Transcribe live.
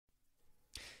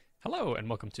Hello and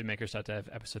welcome to Makers.dev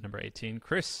episode number 18.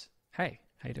 Chris, hey,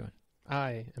 how you doing?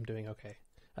 I am doing okay.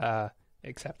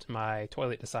 Except my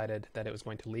toilet decided that it was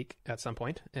going to leak at some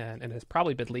point, and it has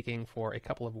probably been leaking for a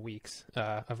couple of weeks.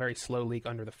 A very slow leak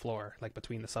under the floor, like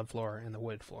between the subfloor and the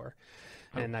wood floor.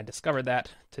 Oh. And I discovered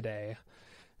that today.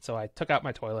 So I took out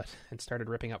my toilet and started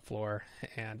ripping up floor,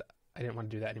 and I didn't want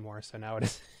to do that anymore. So now it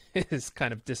is, it is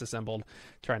kind of disassembled,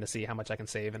 trying to see how much I can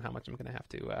save and how much I'm going to have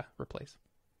to replace.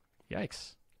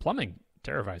 Yikes. Plumbing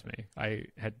terrifies me. I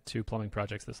had two plumbing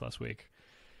projects this last week.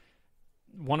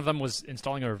 One of them was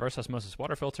installing a reverse osmosis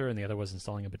water filter, and the other was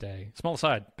installing a bidet. Small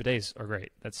aside, bidets are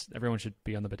great. Everyone should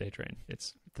be on the bidet train.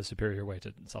 It's the superior way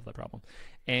to solve that problem.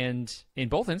 And in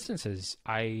both instances,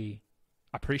 I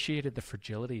appreciated the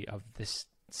fragility of this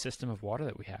system of water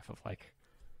that we have. Of like,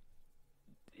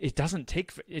 it doesn't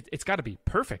take. It's got to be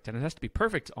perfect, and it has to be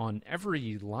perfect on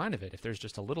every line of it. If there's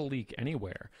just a little leak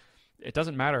anywhere, it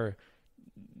doesn't matter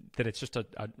that it's just a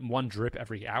one drip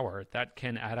every hour. That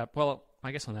can add up. Well,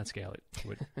 I guess on that scale it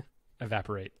would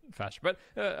evaporate faster. But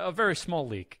a very small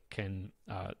leak can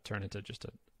turn into just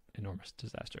an enormous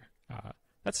disaster.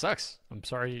 That sucks. I'm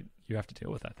sorry you have to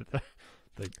deal with that.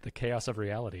 The chaos of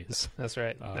reality is... That's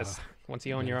right. Once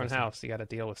you own your own manifesting. house, you got to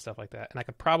deal with stuff like that. And I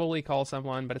could probably call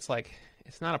someone, but it's like,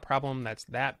 it's not a problem that's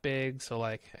that big. So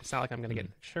like, it's not like I'm going to get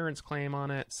an insurance claim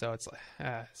on it. So it's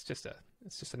like, it's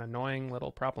just an annoying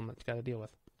little problem that you got to deal with.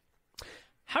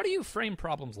 How do you frame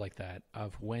problems like that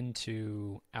of when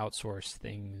to outsource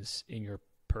things in your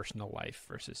personal life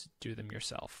versus do them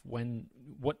yourself?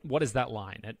 What is that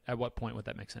line? At what point would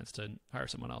that make sense to hire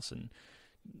someone else and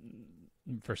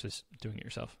versus doing it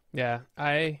yourself? Yeah,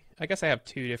 I guess I have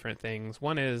two different things.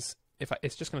 One is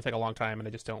it's just going to take a long time, and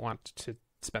I just don't want to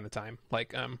spend the time.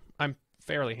 Like, I'm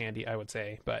fairly handy, I would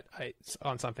say, but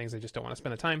on some things I just don't want to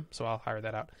spend the time, so I'll hire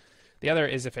that out. The other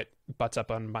is if it butts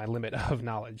up on my limit of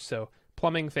knowledge. So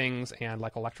plumbing things and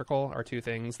like electrical are two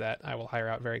things that I will hire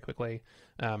out very quickly.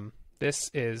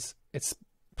 It's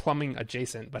plumbing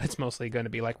adjacent, but it's mostly going to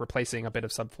be like replacing a bit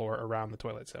of subfloor around the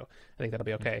toilet. So I think that'll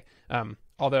be okay.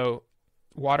 Although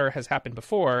water has happened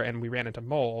before and we ran into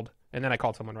mold, and then I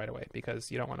called someone right away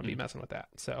because you don't want to be messing with that.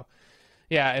 So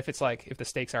yeah, if it's like, if the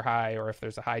stakes are high or if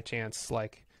there's a high chance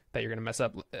like that you're going to mess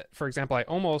up. For example,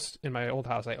 in my old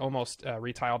house, I almost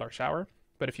retiled our shower.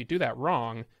 But if you do that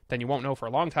wrong, then you won't know for a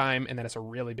long time, and then it's a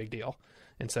really big deal.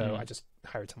 And so I just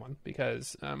hired someone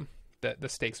because the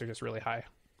stakes are just really high.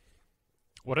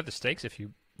 What are the stakes if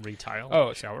you retile Oh,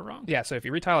 a shower wrong? Yeah, so if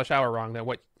you retile a shower wrong, then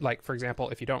like for example,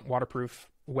 if you don't waterproof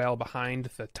well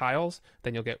behind the tiles,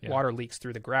 then you'll get water leaks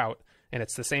through the grout. And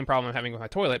it's the same problem I'm having with my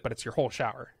toilet, but it's your whole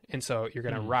shower. And so you're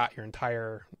going to rot your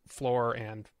entire floor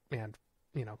and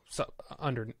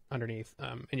underneath,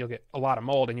 and you'll get a lot of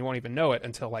mold, and you won't even know it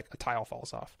until like a tile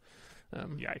falls off.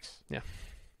 Yikes. Yeah.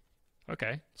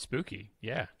 Okay. Spooky.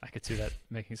 Yeah, I could see that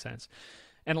making sense.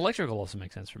 And electrical also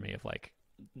makes sense for me of like,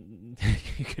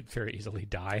 you could very easily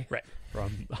die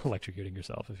from electrocuting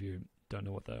yourself if you don't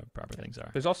know what the proper things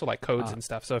are. There's also like codes and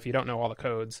stuff. So if you don't know all the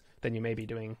codes, then you may be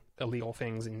doing illegal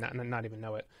things and not even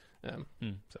know it.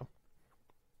 So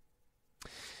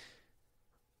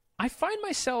I find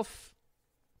myself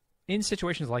in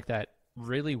situations like that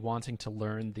really wanting to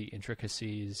learn the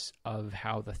intricacies of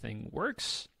how the thing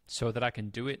works so that I can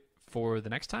do it for the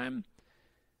next time.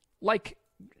 Like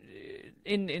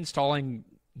in installing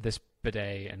this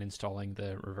bidet and installing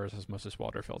the reverse osmosis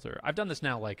water filter. I've done this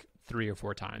now like 3 or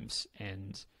 4 times,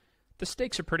 and the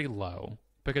stakes are pretty low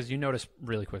because you notice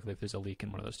really quickly if there's a leak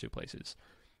in one of those two places.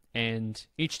 And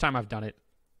each time I've done it,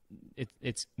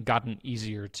 it's gotten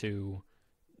easier to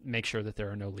make sure that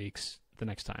there are no leaks the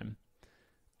next time.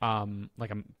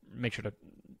 Like I make sure to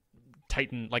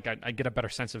tighten, like I get a better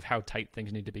sense of how tight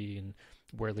things need to be and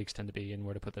where leaks tend to be and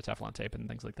where to put the Teflon tape and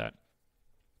things like that.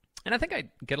 And I think I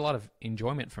get a lot of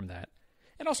enjoyment from that.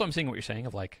 And also I'm seeing what you're saying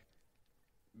of like,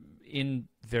 in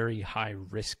very high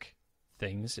risk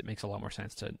things, it makes a lot more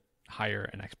sense to hire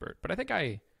an expert. But I think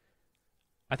I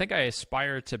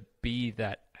aspire to be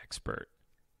that expert.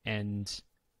 And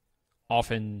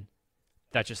often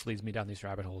that just leads me down these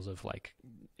rabbit holes of like,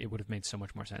 it would have made so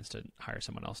much more sense to hire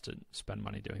someone else to spend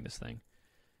money doing this thing.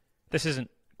 This isn't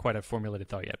quite a formulated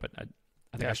thought yet, but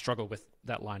I think I struggle with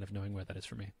that line of knowing where that is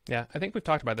for me. Yeah, I think we've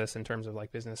talked about this in terms of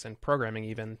like business and programming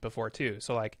even before too.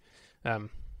 So like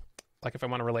if I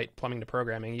want to relate plumbing to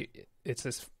programming, it's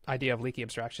this idea of leaky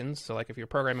abstractions. So like if you're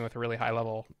programming with a really high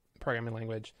level programming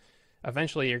language,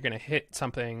 eventually you're going to hit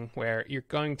something where you're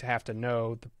going to have to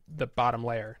know the bottom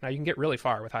layer. Now you can get really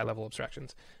far with high level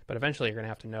abstractions, but eventually you're going to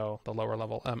have to know the lower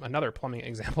level. Another plumbing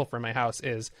example for my house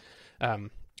is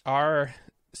our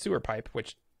sewer pipe,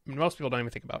 which most people don't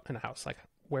even think about in a house. Like,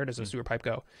 where does a sewer pipe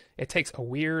go? It takes a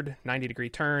weird 90-degree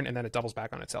turn, and then it doubles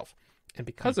back on itself. And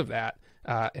because of that,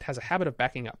 it has a habit of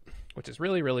backing up, which is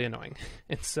really, really annoying.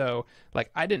 And so,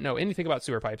 like, I didn't know anything about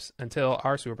sewer pipes until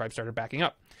our sewer pipe started backing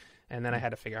up. And then I had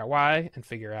to figure out why and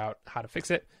figure out how to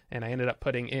fix it. And I ended up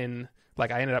cutting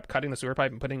the sewer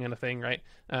pipe and putting in a thing, right?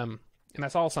 And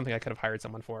that's all something I could have hired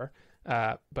someone for.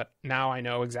 But now I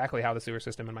know exactly how the sewer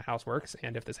system in my house works.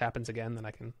 And if this happens again, then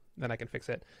I can fix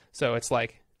it. So it's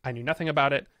like, I knew nothing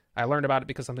about it. I learned about it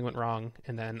because something went wrong.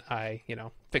 And then I,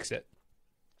 fixed it.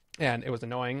 And it was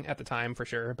annoying at the time for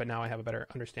sure, but now I have a better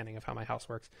understanding of how my house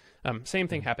works. Same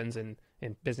thing happens in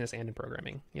business and in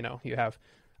programming. You have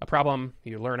a problem,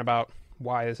 you learn about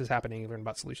why this is happening, you learn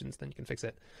about solutions, then you can fix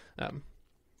it.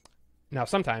 Now,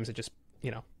 sometimes it just,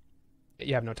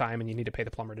 you have no time and you need to pay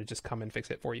the plumber to just come and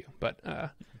fix it for you. But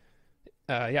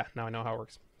yeah, now I know how it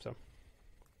works. So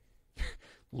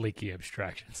leaky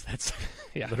abstractions. That's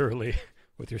yeah. Literally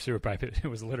with your sewer pipe. It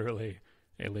was literally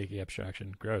a leaky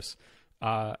abstraction. Gross.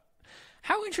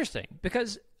 How interesting,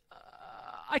 because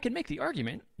I can make the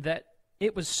argument that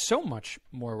it was so much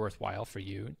more worthwhile for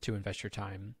you to invest your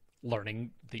time learning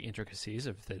the intricacies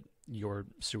of your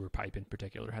sewer pipe in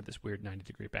particular had this weird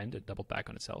 90-degree bend. It doubled back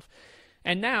on itself.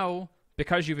 And now,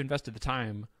 because you've invested the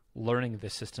time learning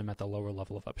this system at the lower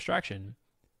level of abstraction,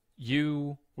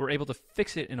 you were able to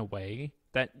fix it in a way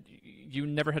that you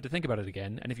never had to think about it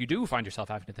again. And if you do find yourself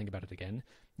having to think about it again,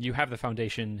 you have the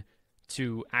foundation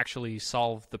to actually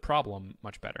solve the problem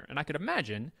much better. And I could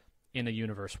imagine in a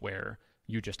universe where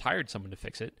you just hired someone to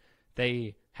fix it,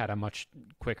 they had a much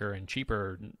quicker and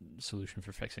cheaper solution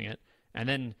for fixing it. And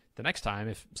then the next time,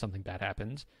 if something bad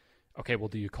happens, okay, well,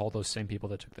 do you call those same people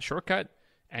that took the shortcut?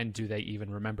 And do they even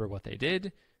remember what they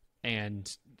did?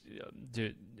 And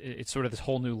it's sort of this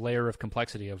whole new layer of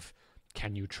complexity of,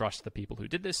 can you trust the people who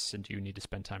did this? And do you need to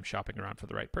spend time shopping around for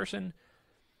the right person?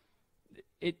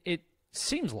 It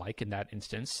seems like in that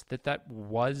instance that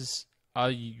was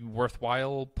a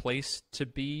worthwhile place to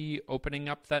be, opening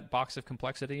up that box of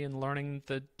complexity and learning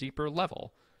the deeper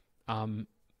level.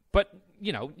 But,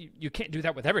 you can't do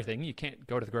that with everything. You can't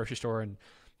go to the grocery store and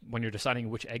when you're deciding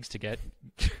which eggs to get,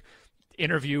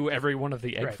 interview every one of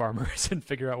the egg farmers and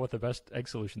figure out what the best egg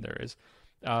solution there is.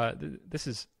 This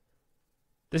is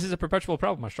a perpetual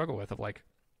problem I struggle with, of like,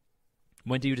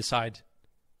 when do you decide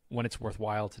when it's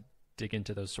worthwhile to dig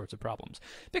into those sorts of problems?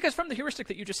 Because from the heuristic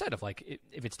that you just said of like,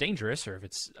 if it's dangerous or if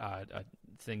it's a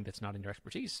thing that's not in your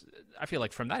expertise, I feel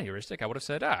like from that heuristic, I would have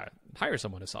said, hire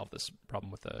someone to solve this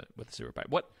problem with the sewer pipe.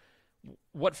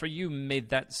 What for you made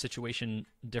that situation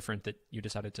different that you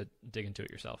decided to dig into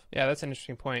it yourself? Yeah, that's an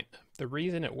interesting point. The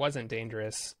reason it wasn't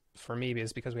dangerous for me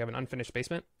is because we have an unfinished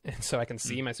basement, and so I can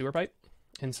see my sewer pipe.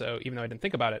 And so even though I didn't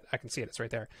think about it, I can see it. It's right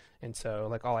there. And so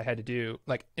like all I had to do,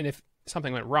 like, and if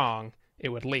something went wrong, it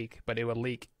would leak, but it would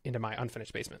leak into my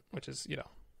unfinished basement, which is,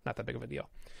 not that big of a deal,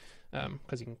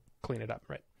 because you can clean it up,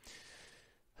 right?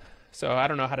 So I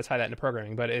don't know how to tie that into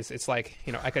programming, but it's like,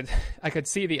 I could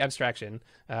see the abstraction,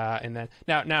 and then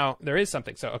now there is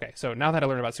something. So now that I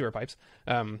learned about sewer pipes,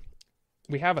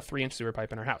 we have a 3-inch sewer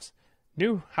pipe in our house.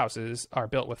 New houses are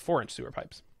built with 4-inch sewer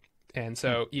pipes, and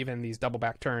so even these double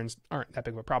back turns aren't that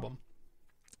big of a problem.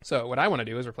 So what I want to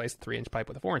do is replace the 3-inch pipe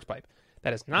with a 4-inch pipe.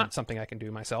 That is not something I can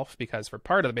do myself, because for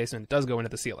part of the basement, it does go into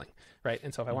the ceiling, right?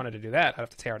 And so if I wanted to do that, I'd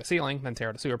have to tear out a ceiling, then tear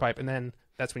out a sewer pipe, and then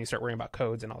that's when you start worrying about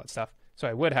codes and all that stuff. So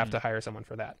I would have to hire someone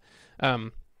for that.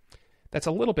 That's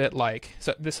a little bit like,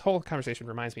 so this whole conversation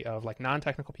reminds me of like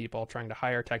non-technical people trying to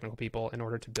hire technical people in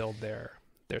order to build their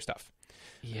stuff.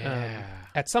 Yeah.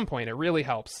 At some point, it really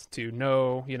helps to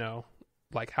know,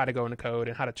 like how to go into code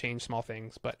and how to change small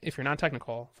things. But if you're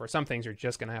non-technical, for some things, you're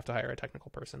just going to have to hire a technical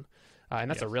person. And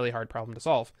that's a really hard problem to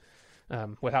solve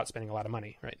without spending a lot of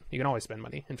money, right? You can always spend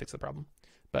money and fix the problem.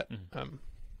 But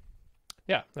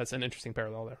yeah, that's an interesting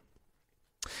parallel there.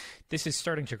 This is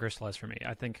starting to crystallize for me.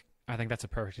 I think that's a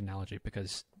perfect analogy,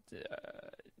 because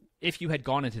if you had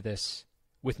gone into this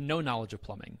with no knowledge of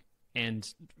plumbing, and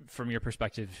from your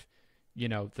perspective,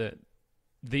 the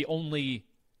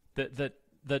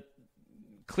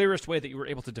clearest way that you were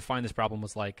able to define this problem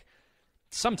was like,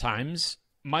 sometimes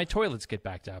my toilets get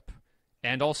backed up,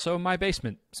 and also my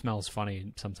basement smells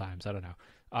funny sometimes. I don't know.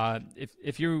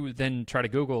 If you then try to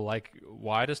Google, like,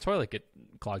 why does toilet get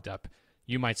clogged up?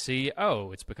 You might see,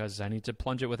 it's because I need to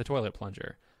plunge it with a toilet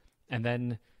plunger. And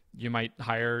then you might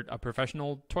hire a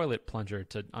professional toilet plunger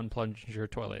to unplunge your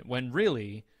toilet, when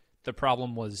really the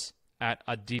problem was at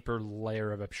a deeper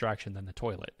layer of abstraction than the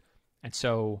toilet. And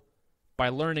so by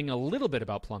learning a little bit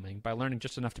about plumbing, by learning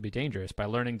just enough to be dangerous, by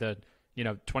learning the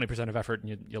 20% of effort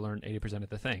and you learn 80% of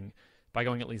the thing, by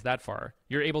going at least that far,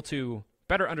 you're able to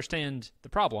better understand the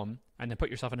problem and then put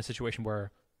yourself in a situation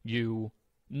where you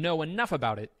know enough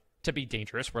about it to be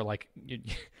dangerous, where like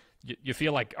you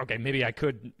feel like, okay, maybe I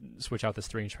could switch out this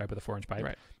 3-inch pipe with a 4-inch pipe.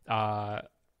 Right.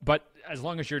 But as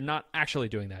long as you're not actually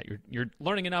doing that, you're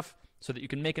learning enough so that you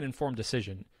can make an informed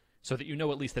decision, so that you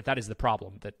know at least that is the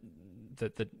problem, that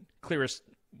the clearest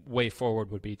way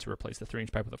forward would be to replace the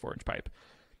 3-inch pipe with a 4-inch pipe.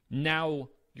 Now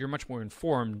you're much more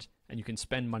informed, and you can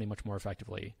spend money much more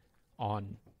effectively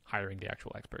on hiring the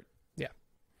actual expert.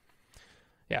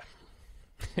 Yeah.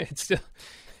 It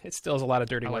still is a lot of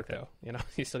dirty I like work, though. You know,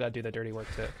 you still got to do the dirty work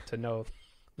to know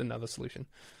the solution.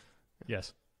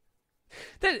 Yes.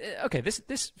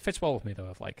 This fits well with me, though,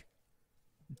 of like,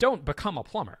 don't become a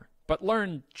plumber, but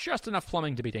learn just enough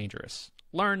plumbing to be dangerous.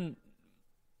 Learn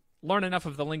enough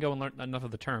of the lingo and learn enough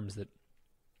of the terms that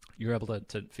you're able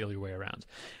to feel your way around.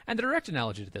 And the direct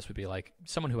analogy to this would be like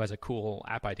someone who has a cool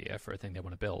app idea for a thing they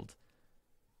want to build.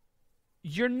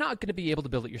 You're not going to be able to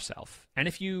build it yourself. And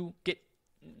if you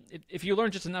learn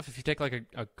just enough, if you take like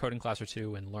a coding class or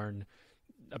two and learn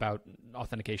about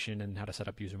authentication and how to set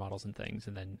up user models and things,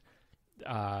 and then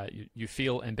you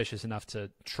feel ambitious enough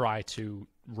to try to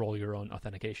roll your own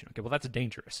authentication. Okay, well, that's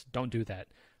dangerous. Don't do that.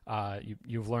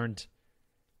 You've learned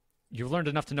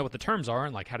enough to know what the terms are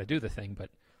and like how to do the thing, but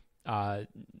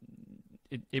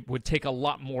it would take a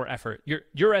lot more effort. You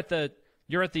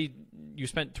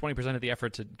spent 20% of the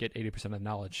effort to get 80% of the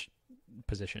knowledge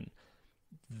position.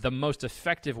 The most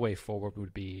effective way forward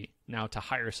would be now to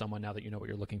hire someone now that you know what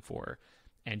you're looking for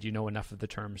and you know enough of the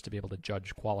terms to be able to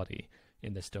judge quality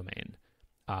in this domain.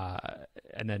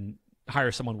 And then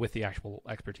hire someone with the actual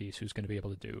expertise who's going to be able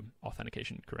to do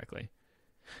authentication correctly.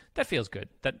 That feels good.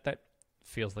 That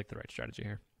feels like the right strategy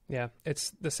here. Yeah,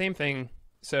 it's the same thing.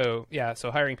 So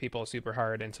hiring people is super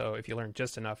hard, and so if you learn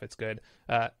just enough, it's good.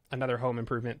 Another home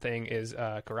improvement thing is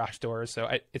garage doors. So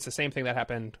it's the same thing that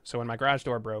happened. So when my garage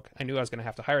door broke, I knew I was going to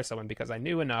have to hire someone because I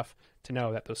knew enough to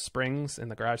know that those springs in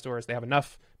the garage doors, they have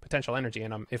enough potential energy in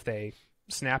them. If they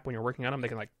snap when you're working on them, they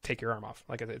can like take your arm off.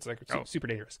 Like it's like super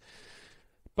dangerous.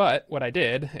 But what I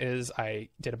did is I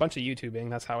did a bunch of YouTubing.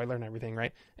 That's how I learned everything,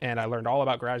 right? And I learned all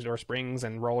about garage door springs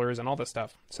and rollers and all this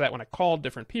stuff, so that when I called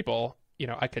different people, you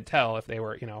know, I could tell if they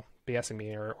were, you know, BSing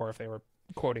me or if they were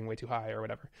quoting way too high or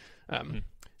whatever.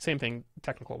 Same thing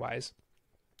technical wise.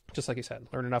 Just like you said,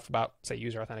 learn enough about, say,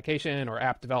 user authentication or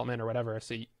app development or whatever.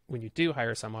 So when you do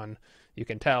hire someone, you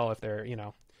can tell if they're, you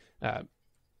know,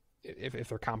 if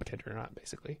they're competent or not,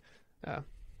 basically. Yeah,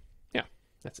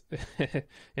 that's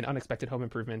an unexpected home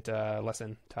improvement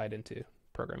lesson tied into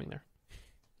programming there.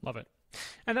 Love it.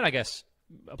 And then I guess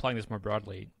applying this more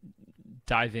broadly,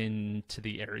 dive into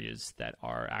the areas that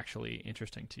are actually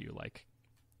interesting to you. Like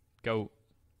go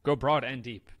broad and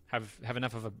deep. Have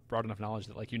enough of a broad enough knowledge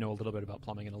that like you know a little bit about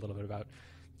plumbing and a little bit about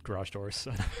garage doors,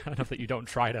 enough that you don't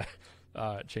try to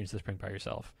change the spring by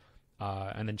yourself.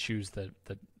 And then choose the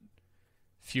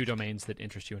few domains that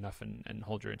interest you enough and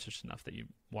hold your interest enough that you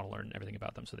want to learn everything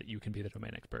about them so that you can be the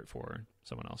domain expert for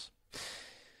someone else.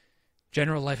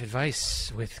 General life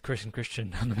advice with Chris and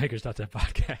Christian on the Makers.dev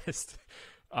podcast.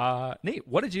 Nate,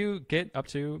 what did you get up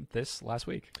to this last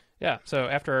week? Yeah, so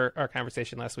after our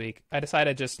conversation last week, I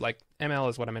decided just like ML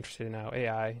is what I'm interested in now,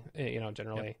 AI, you know,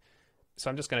 generally. Yep. So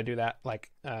I'm just going to do that.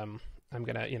 Like, I'm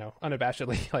going to, you know,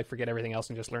 unabashedly like forget everything else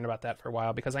and just learn about that for a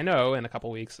while, because I know in a couple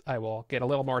weeks I will get a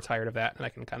little more tired of that and I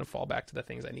can kind of fall back to the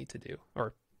things I need to do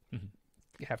or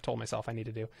have told myself I need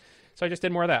to do. So I just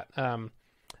did more of that.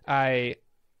 I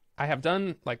have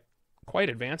done like quite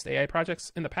advanced AI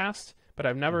projects in the past, but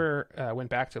I've never went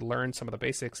back to learn some of the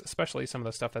basics, especially some of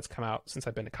the stuff that's come out since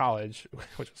I've been to college,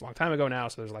 which was a long time ago now.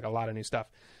 So there's like a lot of new stuff.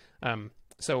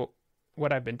 So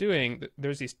what I've been doing,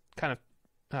 there's these kind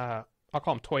of, I'll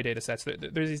call them toy data sets.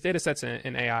 There's these data sets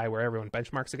in AI where everyone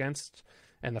benchmarks against.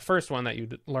 And the first one that you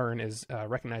learn is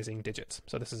recognizing digits.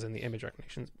 So this is in the image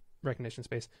recognition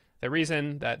space. The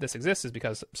reason that this exists is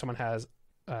because someone has,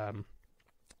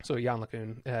 so Jan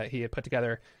LeCun, he had put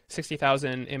together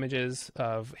 60,000 images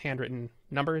of handwritten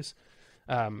numbers.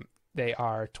 They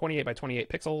are 28 by 28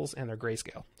 pixels and they're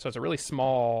grayscale. So it's a really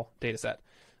small data set.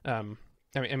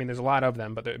 I mean, there's a lot of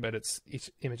them, but it's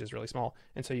each image is really small.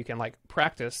 And so you can like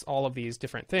practice all of these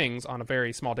different things on a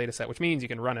very small data set, which means you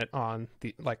can run it on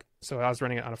the, like, so I was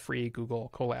running it on a free Google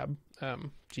Colab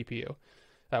GPU,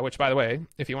 which by the way,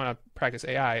 if you want to practice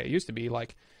AI, it used to be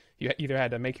like you either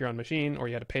had to make your own machine or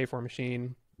you had to pay for a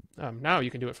machine. Now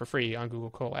you can do it for free on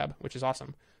Google Colab, which is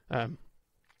awesome. Yeah,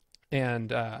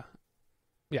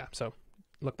 so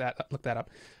look that up.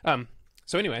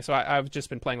 So anyway, so I've just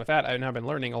been playing with that. I've now been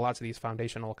learning lots of these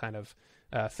foundational kind of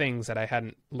things that I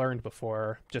hadn't learned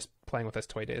before just playing with this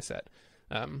toy data set.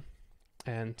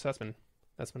 And so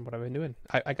that's been what I've been doing.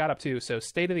 I got up to, so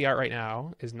state of the art right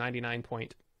now is 99.84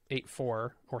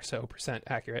 or so percent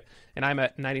accurate, and I'm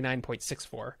at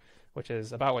 99.64, which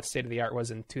is about what state of the art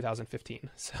was in 2015.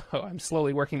 So I'm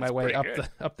slowly working my way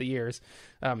up the years.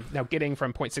 Now getting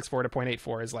from 0.64 to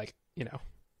 0.84 is like,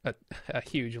 a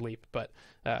huge leap, but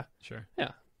sure.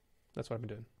 Yeah, that's what I've been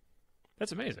doing.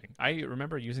 That's amazing. I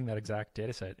remember using that exact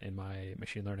data set in my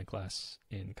machine learning class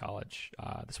in college.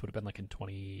 This would have been like in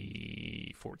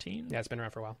 2014. Yeah, it's been around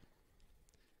for a while.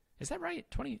 Is that right?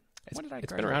 When did I graduate?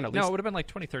 It's been around at least. No, it would have been like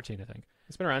 2013, I think.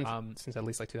 It's been around since at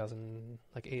least like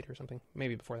 2008 or something,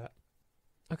 maybe before that.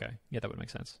 Okay, yeah, that would make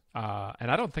sense.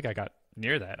 And I don't think I got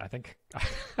near that. I think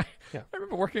Yeah. I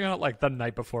remember working on it like the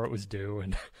night before it was due,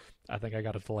 and I think I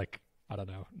got it to like, I don't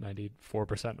know,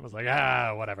 94%. Was like,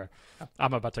 whatever.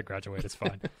 I'm about to graduate. It's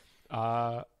fine.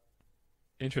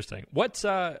 Interesting. What's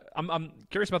I'm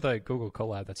curious about the Google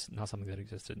Colab. That's not something that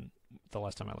existed the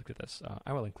last time I looked at this.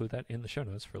 I will include that in the show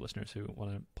notes for listeners who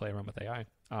want to play around with AI.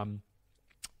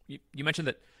 You mentioned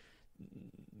that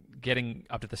getting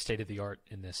up to the state of the art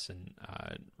in this and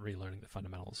relearning the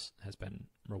fundamentals has been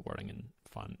rewarding and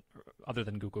fun. Other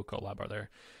than Google Colab, are there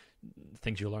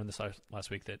things you learned this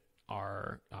last week that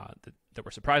are that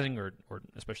were surprising or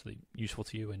especially useful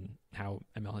to you, and how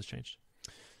ML has changed?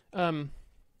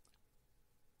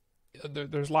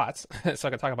 There's lots, so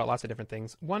I can talk about lots of different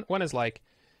things. One is like,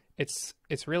 it's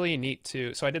really neat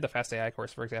to. So I did the Fast AI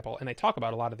course, for example, and they talk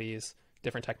about a lot of these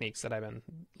different techniques that I've been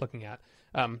looking at,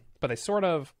 but they sort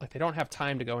of like, they don't have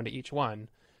time to go into each one,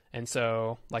 and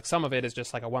so like some of it is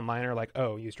just like a one-liner, like,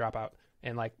 oh, use dropout,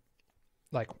 and like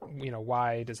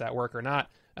why does that work or not?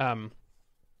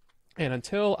 And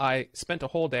until I spent a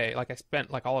whole day, like I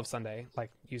spent like all of Sunday,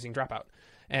 like using dropout,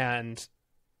 and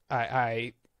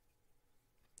I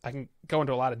can go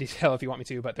into a lot of detail if you want me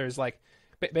to, but there's like,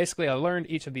 basically I learned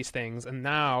each of these things, and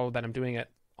now that I'm doing it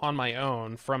on my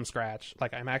own from scratch,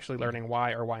 like I'm actually learning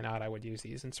why or why not I would use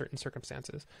these in certain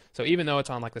circumstances. So even though it's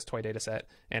on like this toy data set,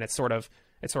 and it's sort of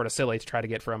silly to try to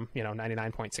get from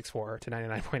 99.64 to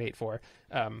 99.84,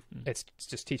 it's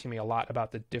just teaching me a lot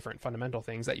about the different fundamental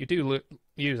things that you do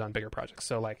use on bigger projects.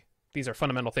 So like, these are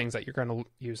fundamental things that you're going to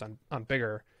use on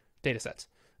bigger data sets.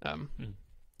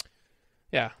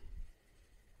 Yeah.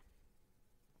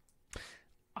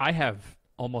 I have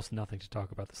almost nothing to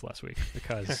talk about this last week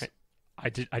because I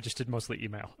just did mostly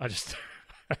email. I just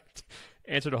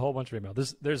answered a whole bunch of email.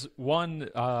 There's one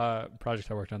project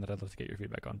I worked on that I'd love to get your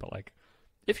feedback on, but like,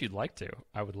 if you'd like to,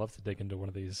 I would love to dig into one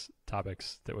of these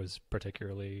topics that was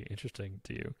particularly interesting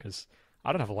to you, because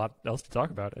I don't have a lot else to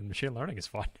talk about, and machine learning is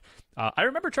fun. I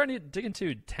remember trying to dig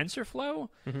into TensorFlow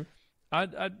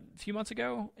a few months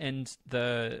ago, and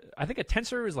I think a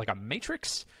tensor is like a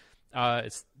matrix.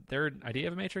 It's their idea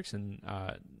of a matrix, and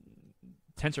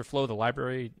TensorFlow, the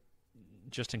library,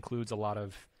 just includes a lot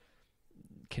of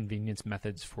convenience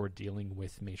methods for dealing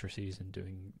with matrices and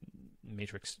doing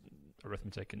matrix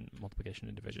arithmetic and multiplication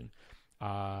and division.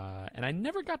 And I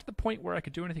never got to the point where I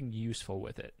could do anything useful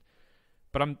with it.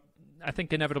 But I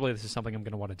think inevitably this is something I'm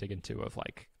going to want to dig into, of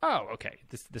like, oh, okay,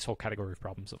 this whole category of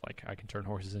problems of like, I can turn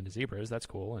horses into zebras, that's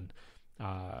cool, and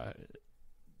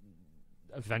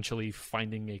eventually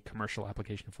finding a commercial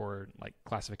application for like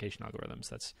classification algorithms.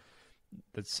 That's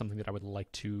something that I would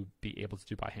like to be able to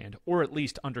do by hand, or at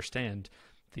least understand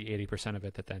the 80% of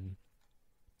it that then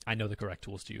I know the correct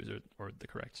tools to use, or the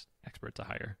correct expert to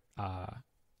hire.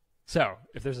 So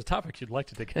if there's a topic you'd like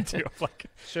to dig into, like,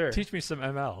 sure, teach me some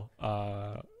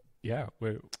ML. Yeah,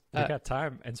 we got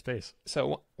time and space.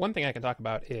 So one thing I can talk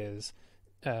about is,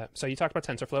 so you talked about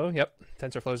TensorFlow. Yep,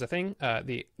 TensorFlow is a thing.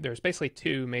 There's basically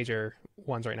two major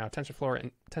ones right now: TensorFlow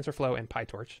and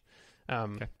PyTorch.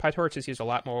 Okay. PyTorch is used a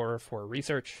lot more for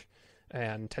research,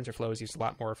 and TensorFlow is used a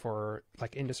lot more for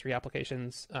like industry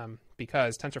applications,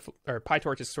 because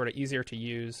PyTorch is sort of easier to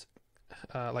use,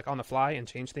 like on the fly, and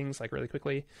change things like really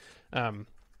quickly,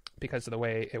 because of the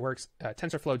way it works.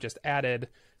 TensorFlow just added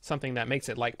something that makes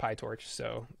it like PyTorch,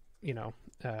 so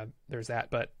there's that.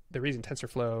 But the reason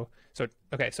TensorFlow,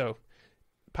 so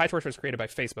PyTorch was created by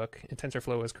Facebook, and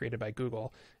TensorFlow was created by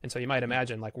Google. And so you might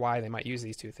imagine like why they might use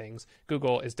these two things.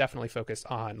 Google is definitely focused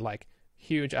on like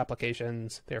huge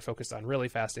applications. They're focused on really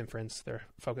fast inference. They're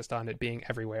focused on it being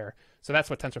everywhere. So that's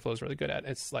what TensorFlow is really good at.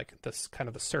 It's like this kind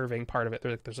of the serving part of it.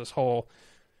 There's this whole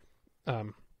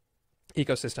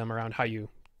ecosystem around how you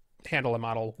handle a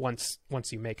model once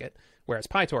you make it. Whereas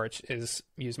PyTorch is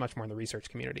used much more in the research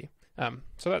community.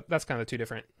 So that's kind of the two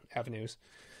different avenues.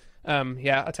 A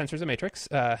tensor is a matrix.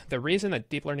 The reason that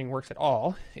deep learning works at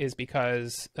all is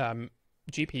because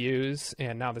GPUs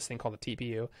and now this thing called a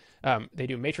TPU, they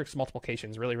do matrix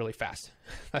multiplications really, really fast.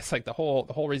 That's like the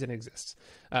whole reason it exists.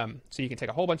 So you can take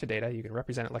a whole bunch of data, you can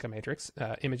represent it like a matrix.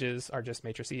 Images are just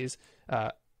matrices.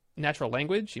 Natural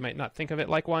language, you might not think of it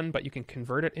like one, but you can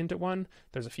convert it into one.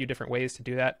 There's a few different ways to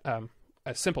do that.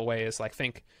 A simple way is like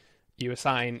think you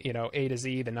assign, A to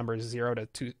Z, the numbers 0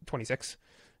 to 26,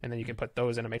 and then you can put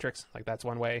those in a matrix. Like that's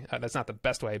one way. That's not the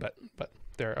best way, but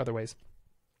there are other ways.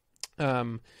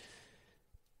 Or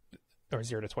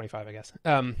 0 to 25, I guess.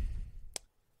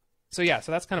 So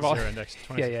that's kind of all. 0 index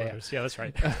 26 yeah, that's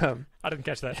right. I didn't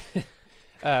catch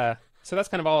that. So that's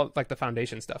kind of all like the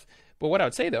foundation stuff. But what I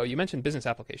would say though, you mentioned business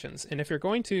applications, and if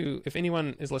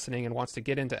anyone is listening and wants to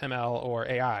get into ML or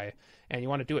AI, and you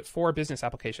want to do it for business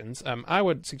applications, I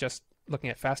would suggest looking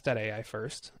at Fast.ai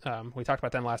first. We talked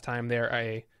about them last time.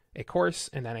 They're a course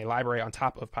and then a library on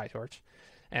top of PyTorch,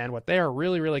 and what they are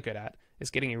really, really good at is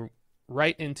getting you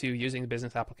right into using the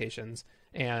business applications.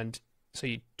 And so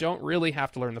you don't really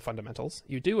have to learn the fundamentals.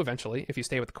 You do eventually if you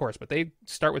stay with the course, but they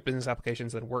start with business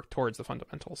applications and work towards the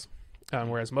fundamentals,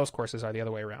 whereas most courses are the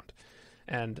other way around.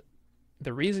 And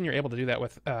the reason you're able to do that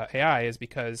with AI is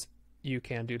because you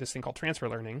can do this thing called transfer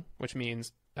learning, which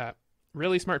means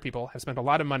really smart people have spent a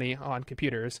lot of money on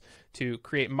computers to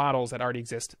create models that already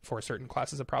exist for certain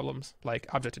classes of problems, like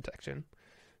object detection.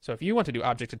 So if you want to do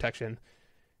object detection,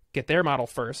 get their model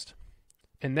first,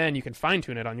 and then you can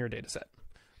fine-tune it on your data set.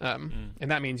 And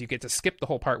that means you get to skip the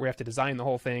whole part where you have to design the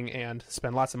whole thing and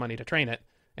spend lots of money to train it,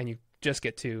 and you just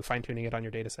get to fine-tuning it on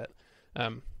your data set.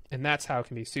 And that's how it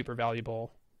can be super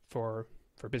valuable for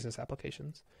business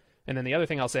applications. And then the other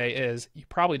thing I'll say is you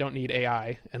probably don't need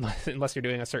AI unless you're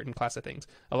doing a certain class of things.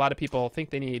 A lot of people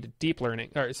think they need deep learning.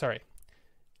 I'll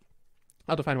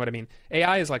define what I mean.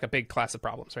 AI is like a big class of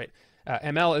problems, right?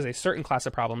 ML is a certain class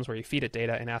of problems where you feed it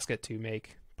data and ask it to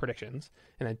make predictions.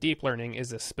 And then deep learning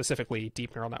is specifically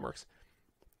deep neural networks.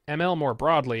 ML more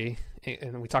broadly,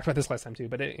 and we talked about this last time too,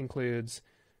 but it includes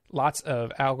lots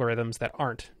of algorithms that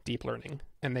aren't deep learning.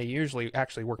 And they usually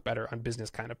actually work better on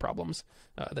business kind of problems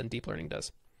than deep learning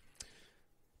does.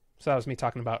 So that was me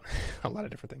talking about a lot of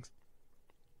different things.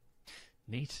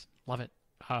 Neat. Love it.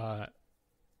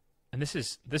 And this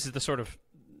is the sort of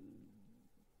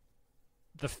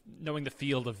knowing the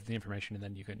field of the information, and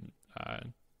then you can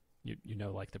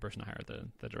like the person to hire,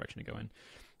 the direction to go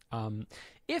in.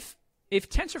 If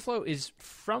TensorFlow is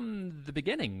from the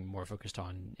beginning more focused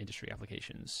on industry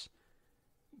applications,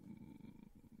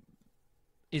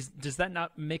 does that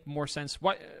not make more sense?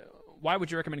 Why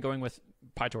would you recommend going with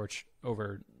PyTorch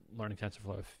over learning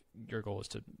TensorFlow if your goal is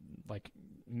to like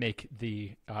make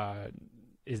the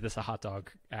is this a hot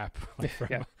dog app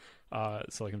from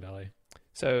Silicon Valley?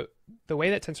 So the way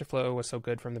that TensorFlow was so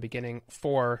good from the beginning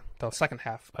for the second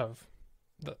half of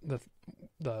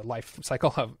the life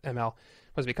cycle of ML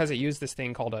was because it used this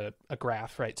thing called a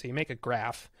graph, right? So you make a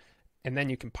graph and then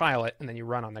you compile it and then you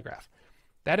run on the graph.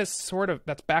 That is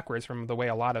that's backwards from the way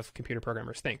a lot of computer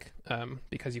programmers think,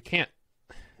 because you can't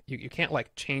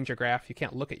like change your graph. You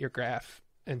can't look at your graph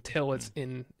until it's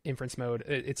in inference mode.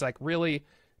 It's like really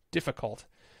difficult.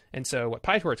 And so what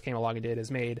PyTorch came along and did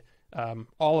is made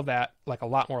all of that like a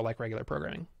lot more like regular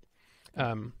programming.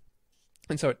 And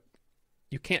so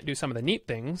you can't do some of the neat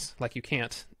things, like you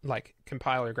can't like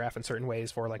compile your graph in certain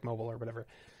ways for like mobile or whatever,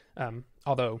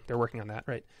 although they're working on that,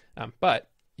 right? But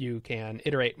you can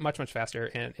iterate much, much faster,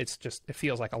 and it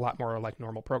feels like a lot more like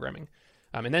normal programming.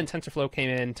 And then TensorFlow came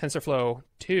in. TensorFlow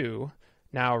 2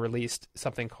 now released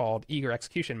something called eager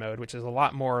execution mode, which is a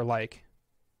lot more like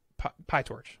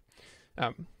PyTorch.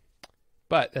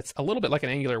 But it's a little bit like an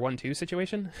Angular 1.2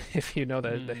 situation, if you know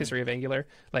the history of Angular,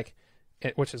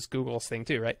 which is Google's thing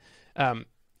too, right?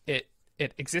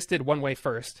 It existed one way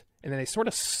first, and then they sort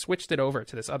of switched it over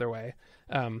to this other way.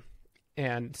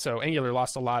 And so Angular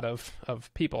lost a lot of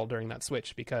people during that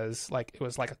switch because like it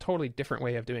was like a totally different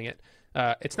way of doing it.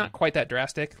 It's not quite that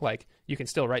drastic. Like you can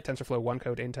still write TensorFlow 1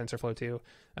 code in TensorFlow 2,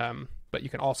 but you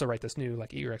can also write this new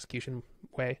like eager execution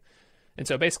way. And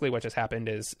so basically what just happened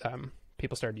is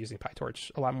people started using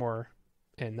PyTorch a lot more,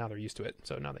 and now they're used to it.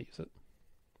 So now they use it.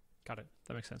 Got it.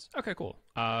 That makes sense. Okay, cool.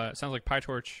 It sounds like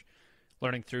PyTorch,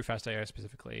 learning through FastAI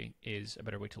specifically, is a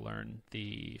better way to learn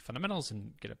the fundamentals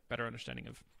and get a better understanding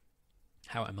of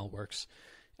how ML works.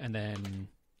 And then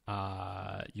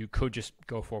you could just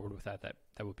go forward with that. That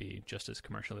would be just as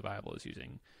commercially viable as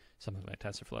using something like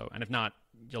TensorFlow. And if not,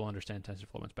 you'll understand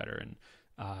TensorFlow much better. And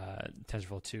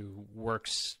TensorFlow 2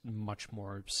 works much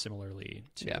more similarly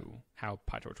to how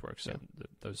PyTorch works. So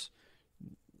those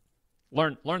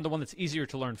learn the one that's easier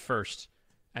to learn first,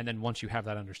 and then once you have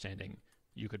that understanding,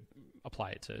 you could apply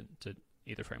it to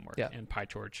either framework. And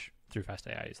PyTorch through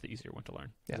FastAI is the easier one to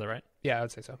learn. Yeah. Is that right? Yeah, I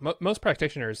would say so. Most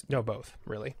practitioners know both,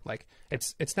 really. Like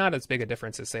it's not as big a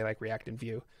difference as say like React and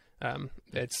Vue.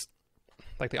 It's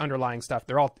like the underlying stuff.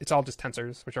 It's all just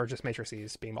tensors, which are just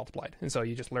matrices being multiplied, and so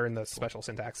you just learn the special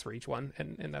syntax for each one,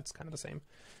 and that's kind of the same.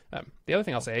 The other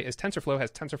thing I'll say is TensorFlow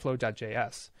has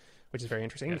TensorFlow.js, which is very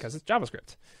interesting because it's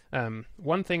JavaScript.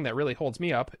 One thing that really holds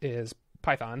me up is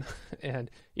Python, and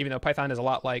even though Python is a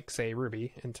lot like say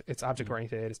Ruby, and it's object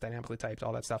oriented, it's dynamically typed,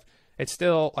 all that stuff, it's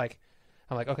still like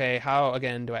I'm like, okay, how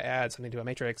again do I add something to a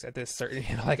matrix at this certain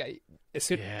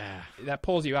that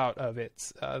pulls you out of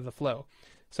its the flow.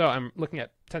 So I'm looking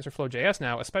at TensorFlow.js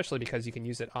now, especially because you can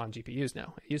use it on GPUs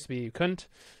now. It used to be you couldn't,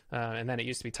 and then it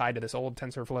used to be tied to this old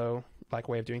TensorFlow like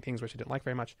way of doing things, which I didn't like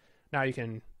very much. Now you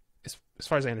can, as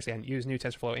far as I understand, use new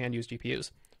TensorFlow and use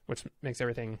GPUs, which makes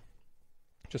everything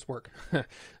just work.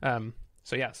 So I'm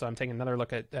taking another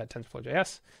look at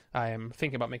TensorFlow.js. I am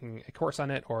thinking about making a course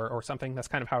on it or something. That's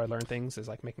kind of how I learn things, is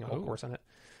like making a whole course on it.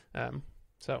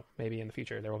 So maybe in the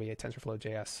future there will be a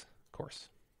TensorFlow.js course.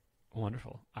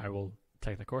 Wonderful. I will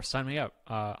take the course. Sign me up.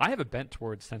 I have a bent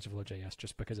towards TensorFlow.js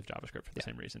just because of JavaScript for the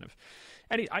same reason.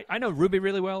 I know Ruby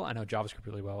really well. I know JavaScript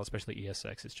really well, especially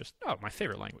ES6. It's just my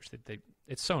favorite language.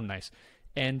 It's so nice.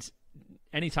 And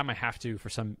anytime I have to, for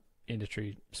some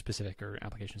industry specific or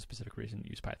application specific reason,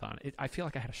 use Python, I feel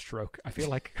like I had a stroke. I feel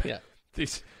like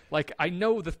these, like, I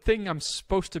know the thing I'm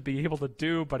supposed to be able to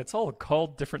do, but it's all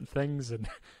called different things, and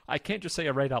I can't just say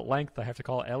array.length. I have to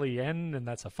call len, and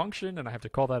that's a function, and I have to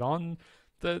call that on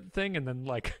the thing, and then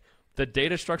like the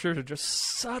data structures are just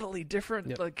subtly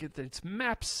different. Yep. Like it's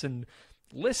maps and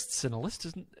lists, and a list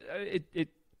isn't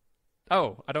I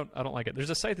don't like it.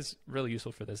 There's a site that's really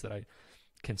useful for this that I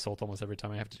consult almost every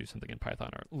time I have to do something in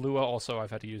Python. Or Lua also I've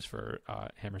had to use for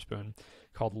Hammerspoon,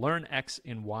 called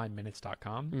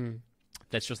learnxinYminutes.com.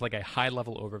 That's just like a high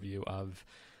level overview of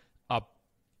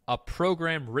a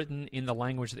program written in the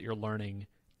language that you're learning,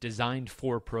 designed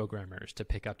for programmers to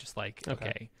pick up just like,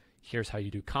 okay, here's how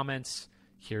you do comments,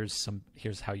 here's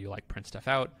how you like print stuff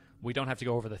out. We don't have to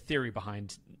go over the theory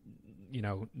behind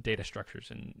data structures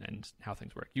and how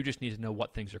things work. You just need to know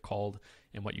what things are called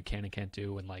and what you can and can't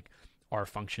do, and like are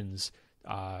functions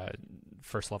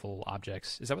first level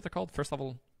objects. Is that what they're called? First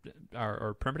level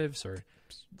or primitives, or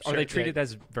are they treated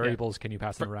as variables? Can you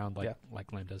pass them around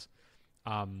like lambdas?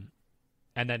 And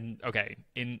then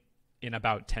in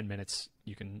about 10 minutes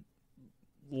you can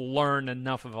learn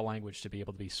enough of a language to be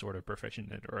able to be sort of proficient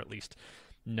in it, or at least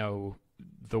know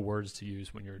the words to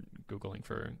use when you're Googling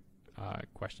for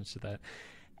questions to that.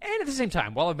 And at the same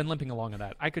time, while I've been limping along on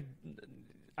that, I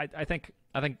think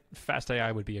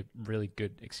FastAI would be a really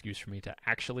good excuse for me to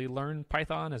actually learn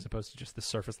Python, as opposed to just the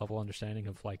surface level understanding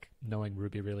of like knowing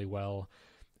Ruby really well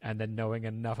and then knowing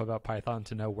enough about Python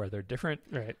to know where they're different.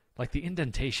 Right. Like the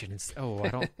indentation is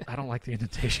I don't like the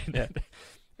indentation. It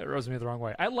rubs me the wrong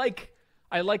way. I like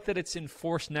that it's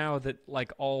enforced now that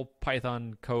like all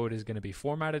Python code is going to be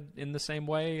formatted in the same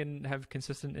way and have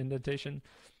consistent indentation.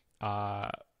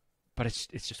 But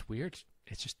it's just weird.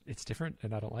 It's different,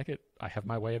 and I don't like it. I have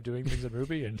my way of doing things in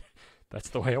Ruby, and that's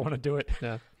the way I want to do it.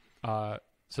 Yeah.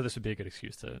 So this would be a good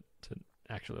excuse to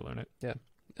actually learn it. Yeah.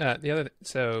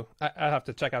 So I have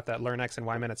to check out that LearnX and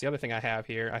Y minutes. The other thing I have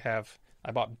here,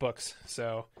 I bought books.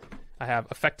 So I have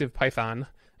Effective Python,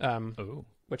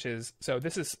 which is, so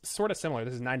this is sort of similar.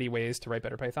 This is 90 ways to write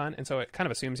better Python. And so it kind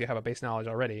of assumes you have a base knowledge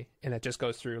already, and it just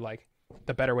goes through like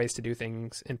the better ways to do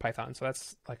things in Python. So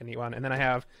that's like a neat one. And then I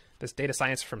have this Data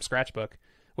Science from Scratch book,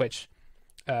 which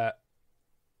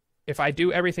if I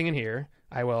do everything in here,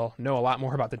 I will know a lot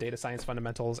more about the data science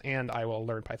fundamentals, and I will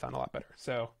learn Python a lot better.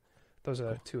 So those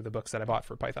are two of the books that I bought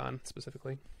for Python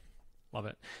specifically. Love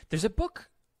it. There's a book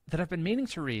that I've been meaning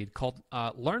to read called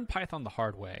Learn Python the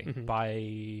Hard Way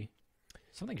by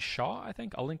something Shaw, I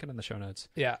think. I'll link it in the show notes.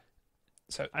 Yeah.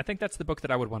 So I think that's the book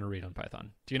that I would want to read on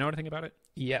Python. Do you know anything about it?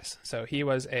 Yes. So he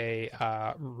was a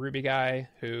Ruby guy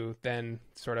who then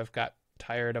sort of got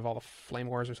tired of all the flame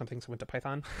wars or something, so went to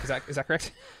Python. Is that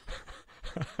correct?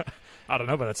 I don't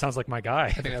know, but it sounds like my guy.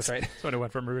 I think that's right. So when it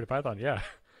went from Ruby to Python, yeah.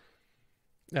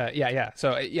 Yeah.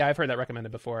 So I've heard that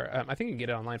recommended before. I think you can get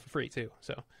it online for free too.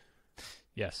 So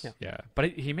yes, yeah.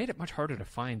 But he made it much harder to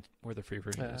find where the free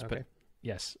version is. Okay. But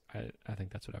yes, I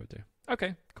think that's what I would do.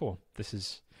 Okay, cool. This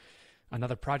is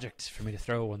another project for me to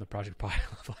throw on the project pile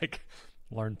of like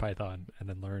learn Python and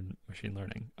then learn machine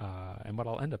learning. And what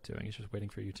I'll end up doing is just waiting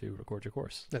for you to record your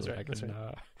course. That's so right. that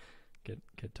I can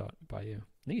get taught by you.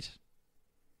 Neat.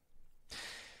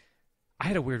 I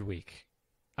had a weird week.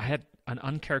 I had an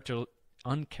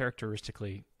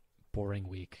uncharacteristically boring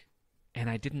week, and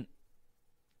I didn't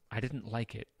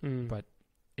like it. But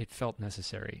it felt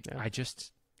necessary. Yeah. I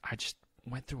just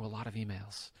went through a lot of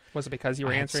emails. Was it because you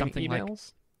were I had answering something like-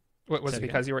 emails? Was Say it it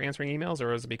because you were answering emails,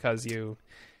 or was it because you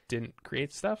didn't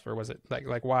create stuff, or was it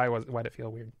like why did it feel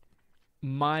weird?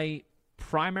 My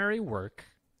primary work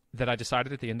that I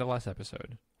decided at the end of the last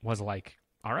episode was like,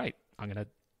 all right, I'm going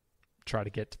to try to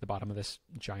get to the bottom of this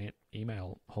giant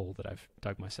email hole that I've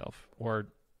dug myself, or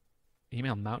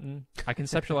email mountain. I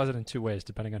conceptualize it in two ways,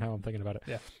 depending on how I'm thinking about it.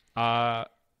 Yeah.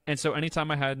 And so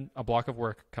anytime I had a block of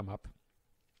work come up,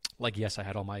 like, yes, I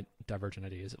had all my Divergent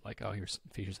ideas of like, oh, here's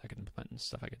features I could implement and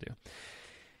stuff I could do.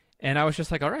 And I was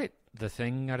just like, all right, the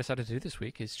thing I decided to do this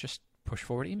week is just push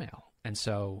forward email. And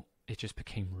so it just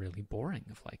became really boring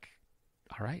of like,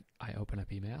 all right, I open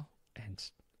up email and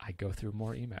I go through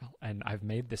more email, and I've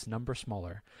made this number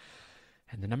smaller,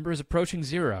 and the number is approaching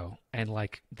 0. And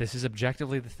like, this is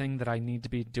objectively the thing that I need to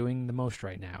be doing the most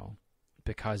right now,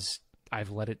 because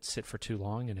I've let it sit for too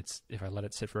long. And if I let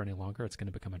it sit for any longer, it's going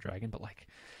to become a dragon. But like,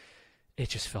 it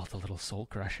just felt a little soul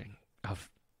crushing of,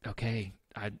 okay,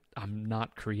 I'm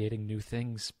not creating new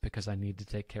things because I need to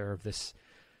take care of this,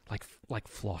 like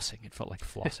flossing. It felt like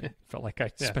flossing. It felt like I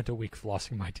spent a week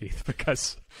flossing my teeth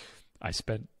because I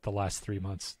spent the last 3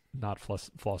 months not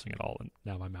flossing at all, and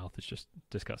now my mouth is just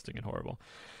disgusting and horrible.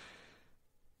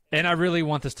 And I really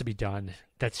want this to be done.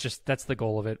 That's the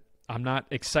goal of it. I'm not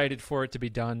excited for it to be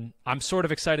done. I'm sort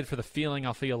of excited for the feeling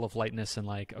I'll feel of lightness and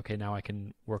like, okay, now I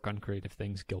can work on creative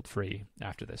things guilt-free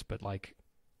after this. But like,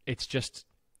 it's just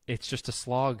a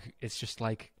slog. It's just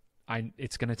like,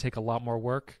 it's going to take a lot more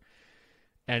work,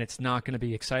 and it's not going to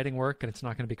be exciting work, and it's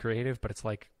not going to be creative, but it's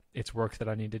like, it's work that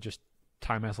I need to just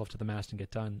tie myself to the mast and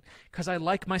get done. Because I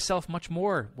like myself much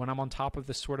more when I'm on top of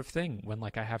this sort of thing, when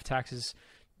like I have taxes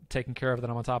taken care of that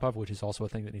I'm on top of, which is also a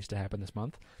thing that needs to happen this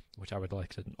month, which I would like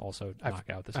to also knock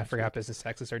out this. I forgot business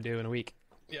taxes are due in a week.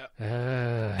 Yeah.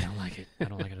 I don't like it. I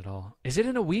don't like it at all. Is it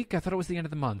in a week? I thought it was the end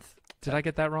of the month. Did I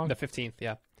get that wrong? The 15th,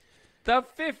 yeah. The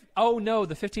 5th. Oh no,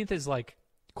 the 15th is like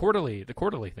quarterly. The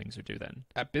quarterly things are due then.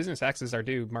 Business taxes are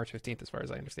due March 15th, as far as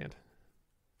I understand.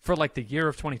 For like the year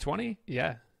of 2020?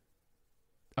 Yeah.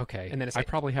 Okay. And then I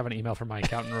probably have an email from my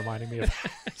accountant reminding me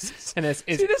of and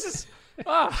See, this is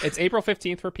it's April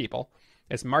 15th for people.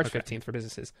 It's March 15th for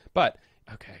businesses. But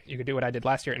okay, you could do what I did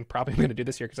last year, and probably I'm going to do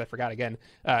this year because I forgot again.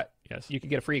 Yes. You could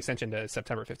get a free extension to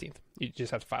September 15th. You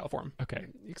just have to file a form. Okay.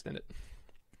 You extend it.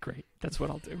 Great. That's what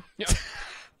I'll do. Yeah.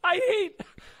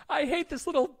 I hate this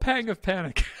little pang of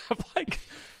panic. I'm like,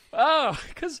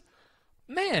 because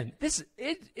man,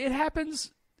 it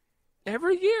happens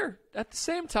every year at the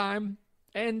same time,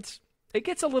 and it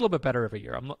gets a little bit better every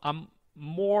year. I'm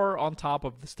more on top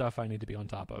of the stuff I need to be on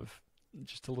top of,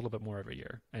 just a little bit more every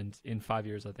year. And in 5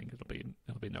 years, I think it'll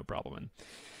be no problem, and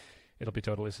it'll be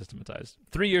totally systematized.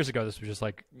 3 years ago, this was just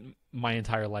like my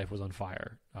entire life was on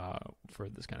fire for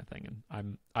this kind of thing,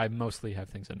 and I mostly have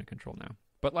things under control now.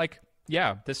 But like,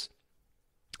 yeah,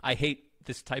 I hate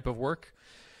this type of work,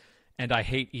 and I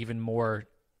hate even more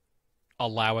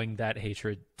allowing that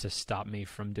hatred to stop me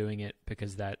from doing it,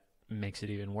 because that makes it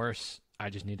even worse. I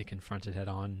just need to confront it head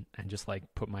on and just like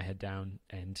put my head down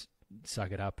and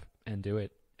suck it up and do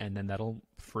it. And then that'll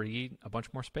free a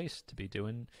bunch more space to be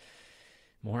doing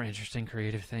more interesting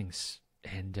creative things.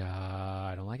 And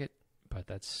I don't like it, but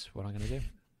that's what I'm going to do.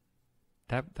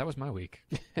 That was my week.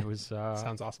 It was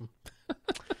Sounds awesome.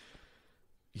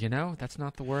 That's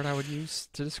not the word I would use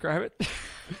to describe it.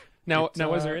 Now,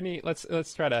 was there any?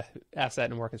 Let's try to ask that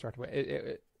in a more constructive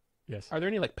way. Yes. Are there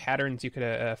any like patterns you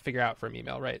could figure out from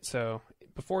email? Right. So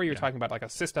before you were talking about like a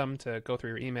system to go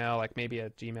through your email, like maybe a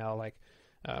Gmail like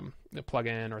a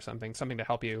plugin or something to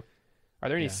help you. Are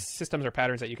there any systems or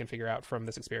patterns that you can figure out from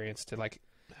this experience to like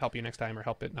help you next time, or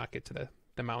help it not get to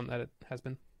the mountain that it has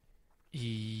been?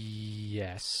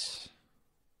 Yes.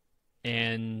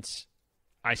 And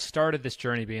I started this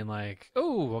journey being like,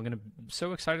 oh, I'm going to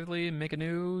so excitedly make a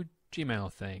new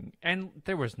Gmail thing. And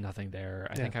there was nothing there.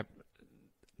 I think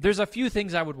there's a few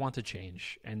things I would want to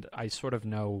change, and I sort of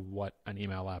know what an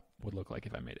email app would look like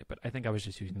if I made it. But I think I was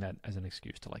just using that as an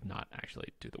excuse to like not actually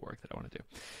do the work that I want to do.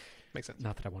 Makes sense.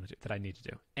 Not that I want to do, that I need to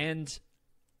do. And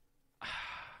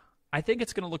I think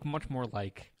it's going to look much more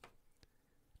like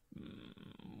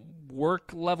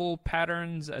work level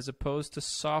patterns as opposed to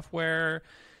software.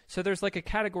 So there's like a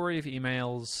category of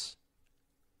emails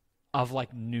of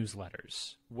like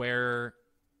newsletters where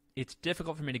it's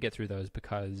difficult for me to get through those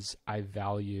because I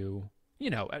value,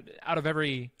 out of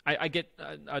every, I get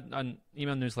an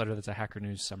email newsletter that's a Hacker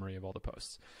News summary of all the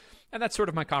posts. And that's sort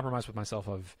of my compromise with myself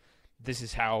of, this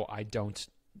is how I don't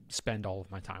spend all of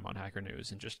my time on Hacker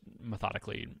News and just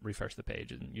methodically refresh the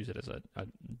page and use it as a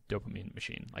dopamine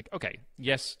machine. Like, okay,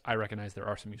 yes, I recognize there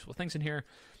are some useful things in here.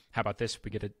 How about this?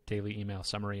 We get a daily email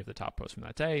summary of the top posts from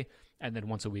that day, and then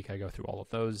once a week I go through all of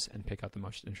those and pick out the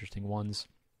most interesting ones.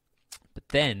 But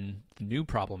then the new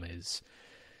problem is,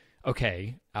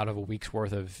 okay, out of a week's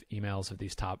worth of emails of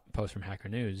these top posts from Hacker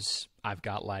News, I've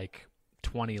got like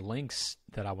 20 links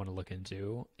that I want to look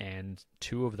into, and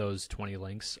 2 of those 20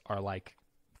 links are like,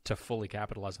 to fully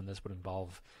capitalize on this would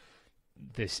involve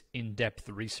this in-depth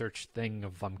research thing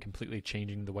of I'm completely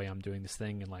changing the way I'm doing this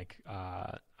thing. And like,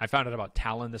 I found out about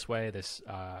Talon this way, this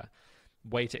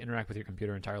way to interact with your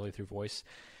computer entirely through voice.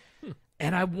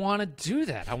 And I want to do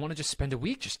that. I want to just spend a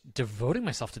week just devoting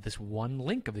myself to this one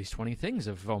link of these 20 things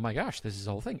of, oh my gosh, this is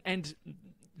the whole thing. And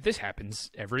this happens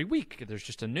every week. There's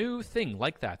just a new thing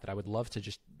like that I would love to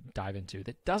just dive into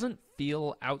that doesn't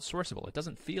feel outsourceable. It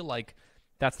doesn't feel like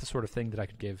that's the sort of thing that I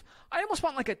could give. I almost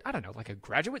want like a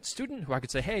graduate student who I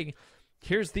could say, hey,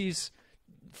 here's these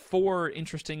 4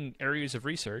 interesting areas of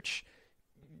research.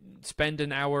 Spend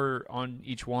an hour on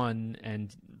each one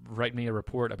and write me a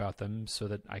report about them so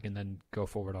that I can then go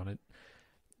forward on it.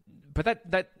 But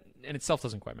that in itself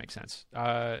doesn't quite make sense.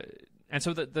 And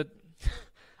so the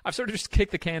I've sort of just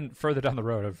kicked the can further down the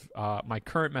road of my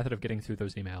current method of getting through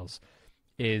those emails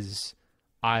is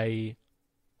I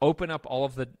open up all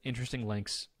of the interesting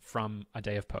links from a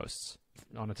day of posts.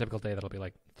 On a typical day, that'll be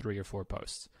like 3 or 4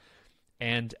 posts.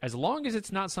 And as long as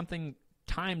it's not something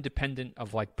time dependent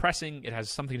of like pressing, it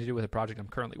has something to do with a project I'm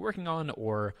currently working on,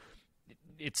 or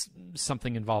it's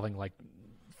something involving like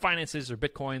finances or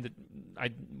Bitcoin that I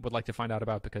would like to find out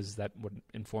about because that would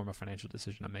inform a financial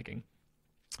decision I'm making.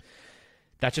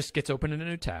 That just gets open in a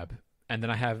new tab. And then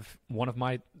I have one of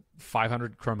my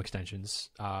 500 Chrome extensions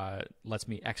lets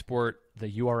me export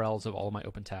the URLs of all of my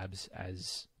open tabs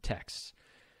as text.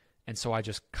 And so I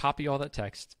just copy all that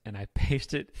text and I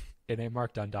paste it in a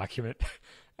Markdown document.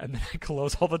 And then I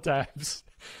close all the tabs.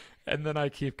 And then I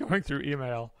keep going through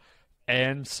email.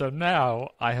 And so now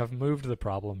I have moved the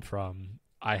problem from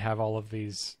I have all of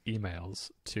these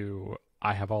emails to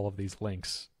I have all of these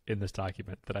links in this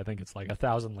document that I think it's like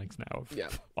 1,000 links now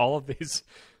of all of these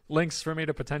links for me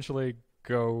to potentially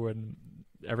go, and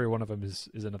every one of them is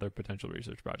another potential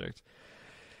research project.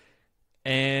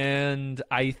 And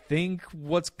I think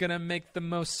what's going to make the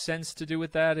most sense to do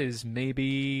with that is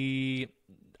maybe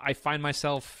I find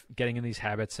myself getting in these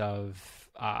habits of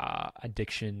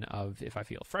addiction of if I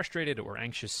feel frustrated or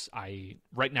anxious,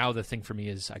 right now the thing for me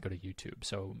is I go to YouTube.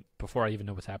 So before I even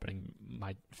know what's happening,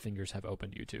 my fingers have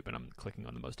opened YouTube and I'm clicking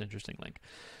on the most interesting link.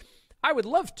 I would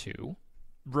love to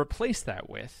replace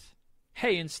that with,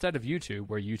 hey, instead of YouTube,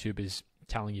 where YouTube is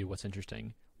telling you what's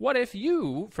interesting, what if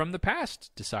you, from the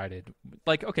past, decided,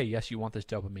 like, okay, yes, you want this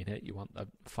dopamine hit, you want a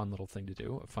fun little thing to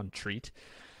do, a fun treat.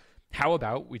 How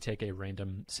about we take a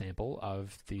random sample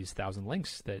of these 1,000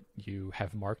 links that you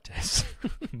have marked as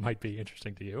might be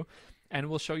interesting to you, and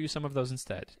we'll show you some of those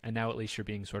instead. And now at least you're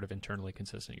being sort of internally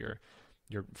consistent.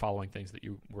 You're following things that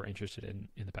you were interested in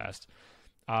the past.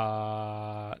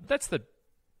 That's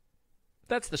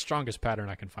the strongest pattern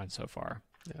I can find so far.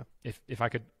 Yeah. If I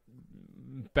could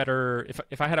better,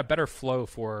 if I had a better flow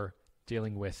for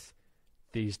dealing with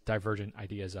these divergent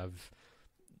ideas of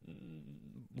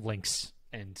links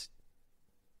and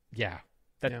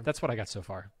that's what I got so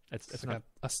far. It's like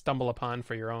a stumble upon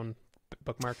for your own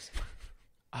bookmarks.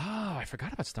 Oh, I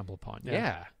forgot about stumble upon.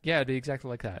 Yeah, it'd be exactly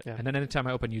like that. Yeah. And then anytime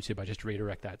I open YouTube, I just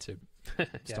redirect that to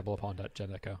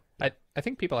stumbleupon.gen.co. I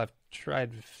think people have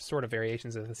tried sort of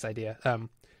variations of this idea.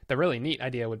 The really neat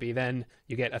idea would be then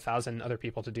you get 1,000 other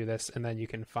people to do this, and then you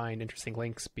can find interesting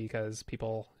links because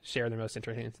people share their most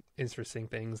interesting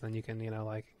things. Then you can,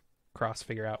 like cross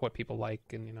figure out what people like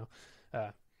and,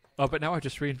 but now I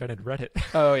just reinvented Reddit.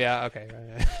 Oh, yeah. Okay.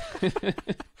 Right.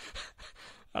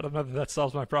 I don't know that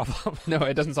solves my problem. No,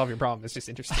 it doesn't solve your problem. It's just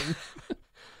interesting.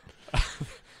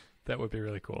 That would be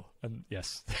really cool. And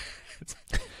yes,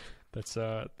 that's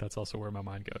also where my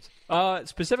mind goes.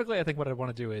 Specifically, I think what I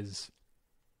want to do is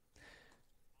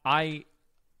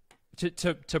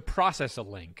to process a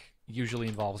link usually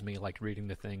involves me like reading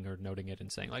the thing or noting it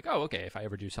and saying like, oh, okay, if I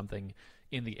ever do something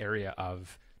in the area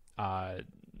of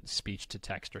speech to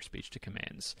text or speech to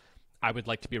commands, I would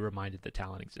like to be reminded that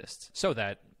Talon exists so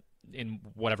that in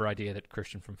whatever idea that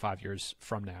Christian from 5 years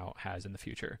from now has in the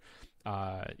future,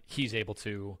 he's able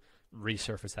to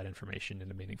resurface that information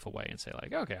in a meaningful way and say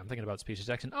like, okay, I'm thinking about speech to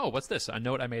text, and oh, what's this? A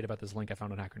note I made about this link I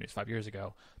found on Hacker News 5 years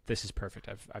ago. This is perfect.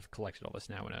 I've collected all this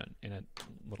now in a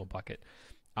little bucket,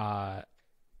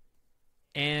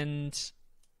 and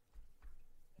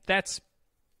that's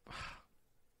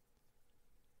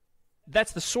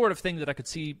that's the sort of thing that I could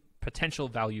see potential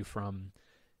value from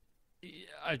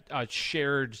a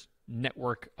shared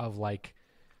network of, like,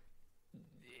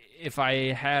 if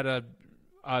I had a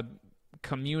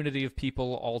community of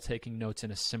people all taking notes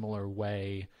in a similar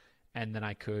way, and then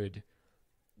I could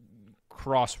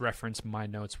cross-reference my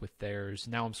notes with theirs.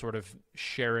 Now I'm sort of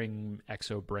sharing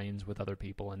exobrains with other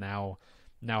people, and now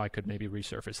I could maybe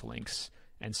resurface links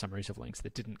and summaries of links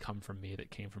that didn't come from me, that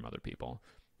came from other people.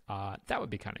 That would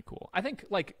be kind of cool. I think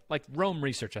like Roam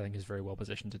Research, I think, is very well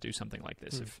positioned to do something like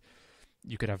this. If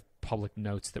you could have public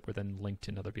notes that were then linked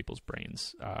in other people's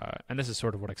brains. And this is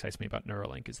sort of what excites me about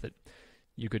Neuralink, is that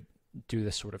you could do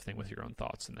this sort of thing with your own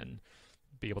thoughts and then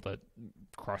be able to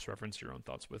cross-reference your own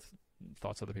thoughts with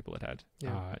thoughts other people had had.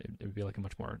 Yeah. It would be like a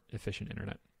much more efficient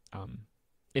internet.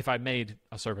 If I made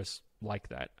a service like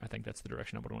that, I think that's the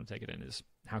direction I would want to take it in, is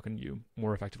how can you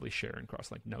more effectively share and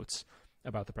cross-link notes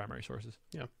about the primary sources.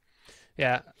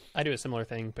 Yeah, I do a similar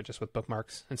thing, but just with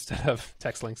bookmarks instead of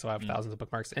text links. So I have thousands of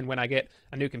bookmarks. And when I get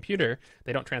a new computer,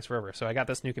 they don't transfer over. So I got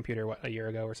this new computer, a year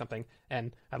ago or something,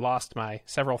 and I lost my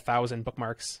several thousand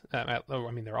bookmarks. I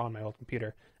mean, they're on my old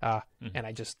computer, and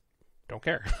I just don't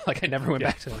care. Like, I never went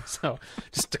back to them. So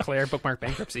just declare bookmark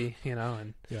bankruptcy,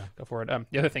 and go forward.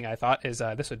 The other thing I thought is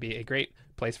this would be a great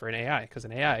place for an AI, because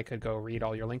an AI could go read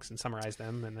all your links and summarize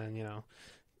them, and then,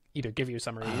 either give you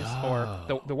summaries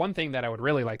or the one thing that I would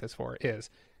really like this for is,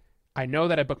 I know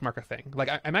that I bookmark a thing. Like,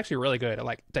 I'm actually really good at,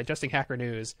 like, digesting Hacker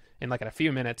News in, like, in a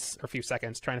few minutes or a few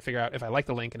seconds, trying to figure out if I like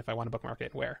the link and if I want to bookmark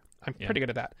it and where. I'm pretty good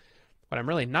at that. What I'm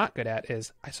really not good at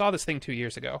is, I saw this thing 2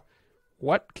 years ago.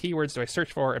 What keywords do I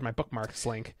search for in my bookmarks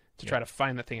link to try to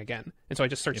find the thing again? And so I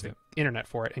just search the internet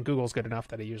for it, and Google's good enough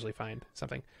that I usually find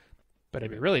something. But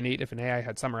it'd be really neat if an AI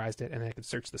had summarized it, and I could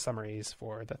search the summaries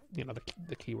for the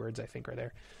keywords I think are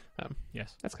there.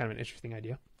 Yes, that's kind of an interesting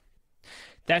idea.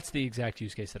 That's the exact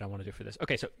use case that I want to do for this.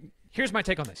 Okay, so here's my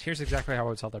take on this. Here's exactly how I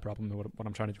would solve that problem and what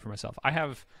I'm trying to do for myself. I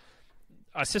have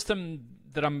a system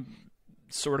that I'm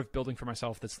sort of building for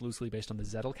myself that's loosely based on the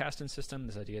Zettelkasten system,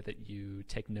 this idea that you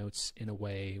take notes in a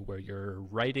way where you're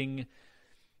writing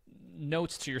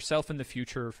notes to yourself in the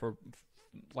future for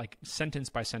like sentence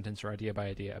by sentence or idea by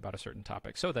idea about a certain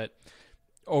topic, so that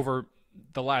over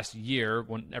the last year,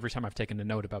 every time I've taken a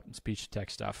note about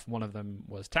speech-to-text stuff, one of them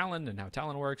was Talon and how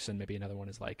Talon works, and maybe another one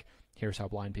is like, here's how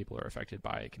blind people are affected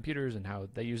by computers and how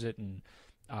they use it, and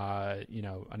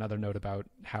another note about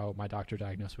how my doctor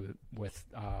diagnosed with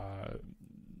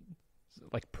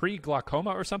like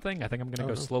pre-glaucoma or something. I think I'm going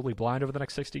to go slowly blind over the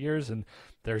next 60 years, and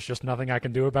there's just nothing I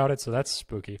can do about it, so that's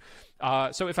spooky.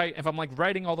 So if I'm like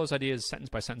writing all those ideas sentence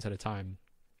by sentence at a time,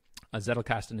 a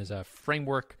Zettelkasten is a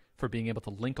framework for being able to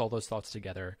link all those thoughts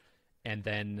together, and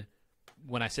then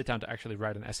when I sit down to actually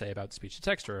write an essay about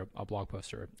speech-to-text or a blog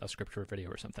post or a script or a video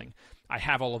or something, I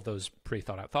have all of those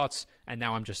pre-thought-out thoughts, and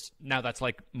now that's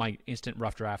like my instant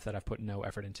rough draft that I've put no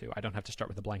effort into. I don't have to start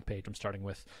with a blank page. I'm starting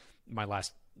with my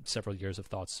last several years of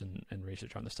thoughts and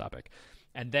research on this topic.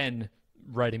 And then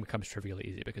writing becomes trivially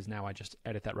easy, because now I just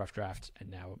edit that rough draft,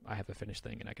 and now I have a finished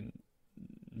thing, and I can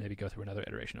maybe go through another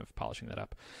iteration of polishing that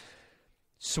up.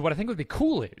 So what I think would be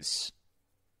cool is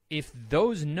if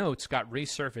those notes got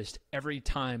resurfaced every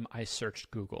time I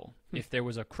searched Google. If there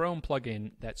was a Chrome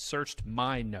plugin that searched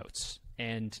my notes,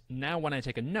 and now when I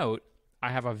take a note,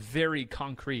 I have a very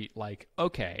concrete, like,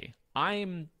 okay,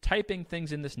 I'm typing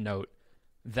things in this note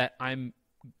that I'm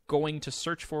going to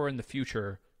search for in the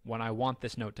future when I want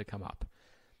this note to come up.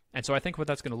 And so I think what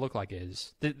that's going to look like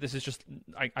is, this is just,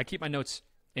 I keep my notes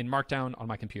in Markdown on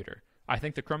my computer. I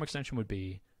think the Chrome extension would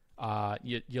be,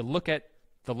 you look at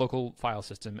the local file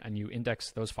system and you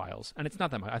index those files, and it's not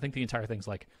that much. I think the entire thing's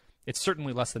like, it's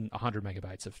certainly less than 100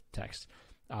 megabytes of text,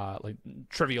 like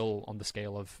trivial on the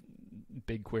scale of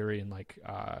BigQuery and like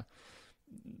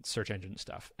search engine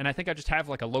stuff. And I think I just have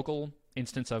like a local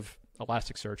instance of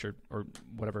Elasticsearch or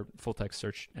whatever full text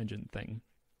search engine thing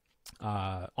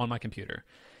on my computer,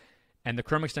 and the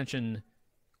Chrome extension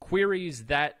queries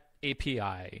that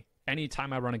API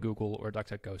anytime I run a Google or a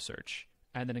DuckDuckGo search,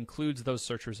 and then includes those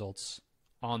search results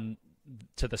on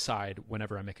to the side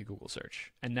whenever I make a Google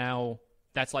search. And now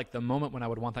that's like the moment when I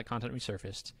would want that content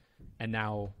resurfaced, and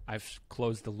now I've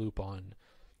closed the loop on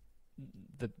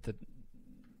the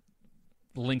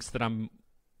links that I'm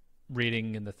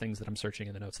reading and the things that I'm searching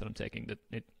and the notes that I'm taking.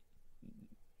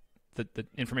 The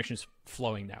information is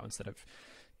flowing now instead of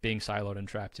being siloed and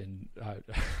trapped in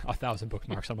 1,000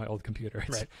 bookmarks on my old computer.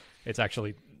 It's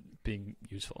actually being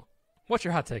useful. What's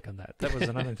your hot take on that? That was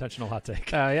an unintentional hot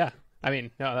take. Yeah. I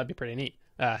mean, no, that'd be pretty neat.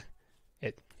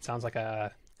 It sounds like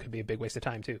could be a big waste of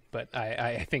time too, but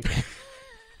I think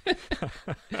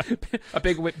A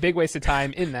big waste of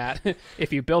time in that.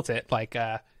 If you built it, like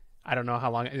I don't know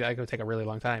how long it would take a really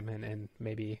long time, and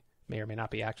maybe may or may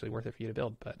not be actually worth it for you to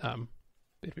build, but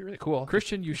it'd be really cool.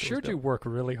 Christian, you sure do work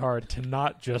really hard to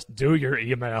not just do your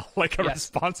email like a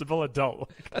responsible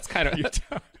adult. That's kind of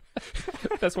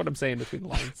that's what I'm saying between the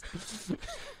lines.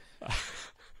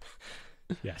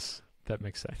 Yes, that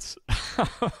makes sense.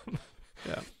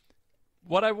 Yeah.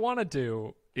 What I want to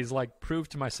do is like prove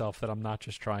to myself that I'm not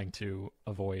just trying to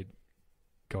avoid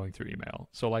going through email.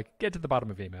 So like get to the bottom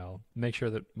of email, make sure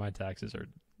that my taxes are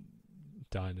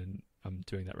done and I'm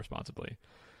doing that responsibly.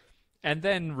 And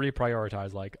then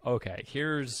reprioritize like, okay,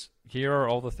 here are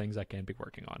all the things I can be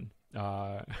working on.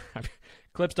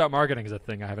 Clips.marketing is a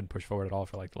thing I haven't pushed forward at all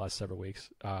for like the last several weeks.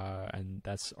 And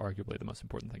that's arguably the most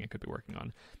important thing I could be working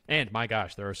on. And my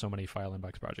gosh, there are so many file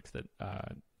inbox projects that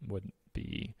would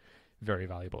be very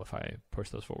valuable if I push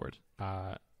those forward.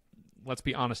 Let's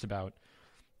be honest about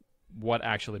what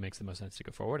actually makes the most sense to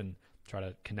go forward and try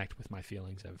to connect with my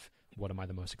feelings of what am I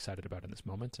the most excited about in this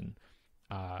moment. And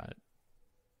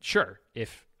sure,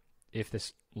 if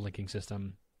this linking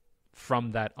system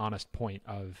from that honest point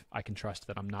of I can trust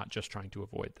that I'm not just trying to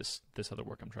avoid this other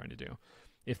work I'm trying to do,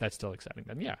 if that's still exciting,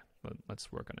 then yeah,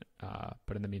 let's work on it.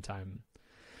 But in the meantime,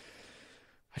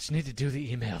 I just need to do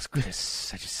the emails.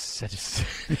 Goodness, I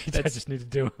just need to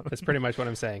do them. That's pretty much what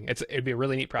I'm saying. It'd be a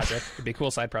really neat project. It'd be a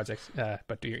cool side project,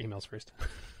 but do your emails first.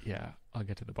 Yeah, I'll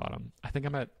get to the bottom. I think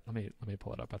I'm at, let me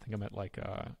pull it up. I think I'm at like,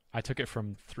 I took it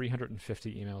from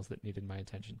 350 emails that needed my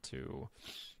attention to,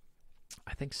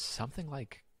 I think something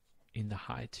like in the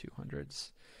high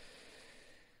 200s.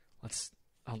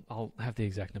 I'll have the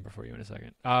exact number for you in a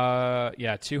second.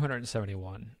 Yeah,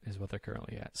 271 is what they're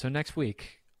currently at. So next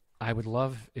week, I would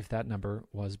love if that number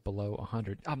was below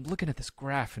 100. I'm looking at this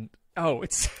graph and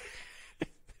it's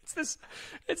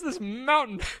this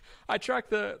mountain. I track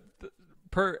the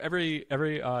per every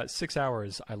 6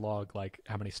 hours I log like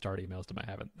how many start emails do I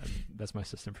have, and that's my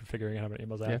system for figuring out how many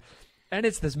emails I have. And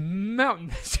it's this mountain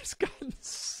that's just gotten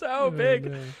so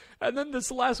big. No. And then this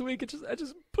last week, I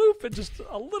just poof, and just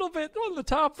a little bit on the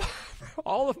top.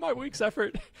 All of my week's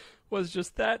effort was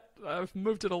just that. I've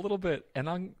moved it a little bit,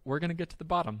 and we're gonna get to the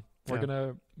bottom. We're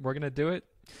gonna do it.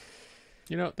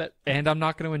 You know that, and I'm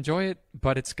not gonna enjoy it,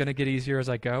 but it's gonna get easier as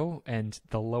I go. And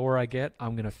the lower I get,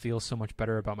 I'm gonna feel so much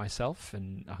better about myself,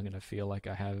 and I'm gonna feel like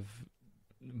I have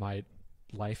my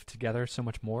life together so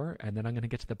much more. And then I'm gonna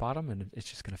get to the bottom, and it's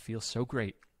just gonna feel so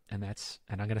great. And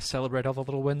I'm gonna celebrate all the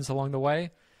little wins along the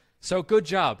way. So good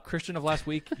job, Christian of last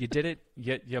week. You did it.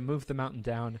 You moved the mountain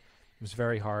down. It was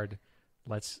very hard.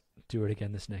 Let's do it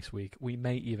again this next week. We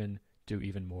may even do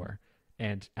even more.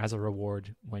 And as a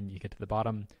reward, when you get to the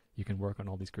bottom, you can work on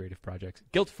all these creative projects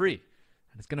guilt-free,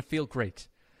 and it's going to feel great.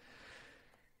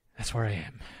 That's where I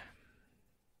am.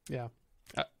 Yeah.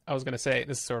 I was going to say,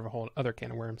 this is sort of a whole other can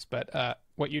of worms, but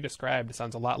what you described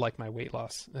sounds a lot like my weight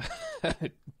loss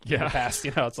in the past.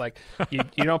 You know, it's like you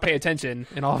don't pay attention,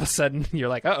 and all of a sudden you're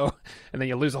like, uh-oh, and then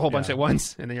you lose a whole bunch at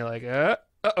once, and then you're like,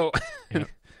 uh-oh. Yep.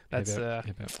 That's,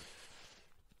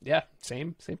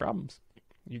 same problems.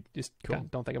 You just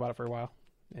don't think about it for a while.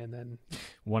 And then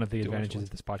one of the advantages of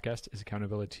this podcast is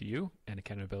accountability to you and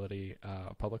accountability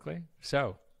publicly.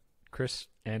 So, Chris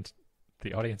and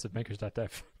the audience of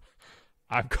Makers.dev,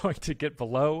 I'm going to get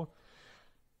below.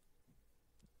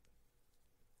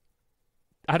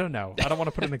 I don't know. I don't want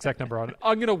to put an exact number on it.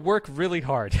 I'm going to work really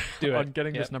hard on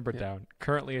getting this number down.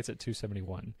 Currently, it's at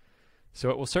 271.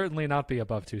 So it will certainly not be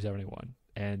above 271.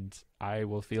 And I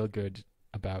will feel good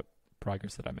about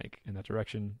progress that I make in that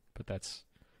direction. But that's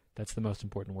the most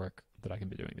important work that I can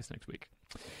be doing this next week.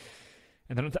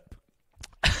 And then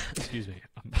excuse me.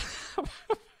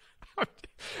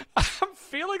 I'm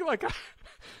feeling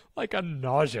like a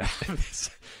nausea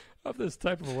of this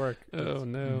type of work. Oh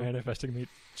no. Manifesting me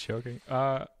choking.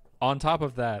 On top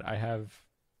of that, I have,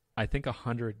 I think,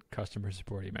 100 customer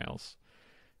support emails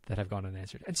that have gone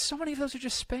unanswered. And so many of those are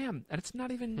just spam. And it's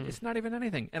not even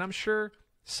anything. And I'm sure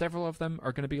several of them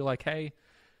are going to be like, hey,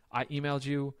 I emailed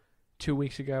you 2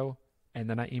 weeks ago, and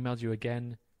then I emailed you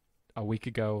again a week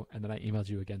ago, and then I emailed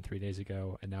you again 3 days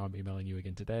ago, and now I'm emailing you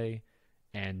again today,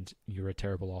 and you're a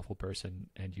terrible, awful person,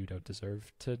 and you don't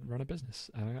deserve to run a business.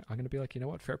 I'm going to be like, you know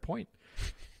what? Fair point.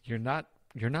 You're not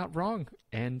wrong,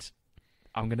 and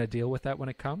I'm going to deal with that when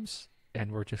it comes,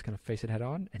 and we're just going to face it head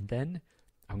on, and then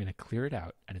I'm going to clear it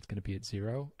out, and it's going to be at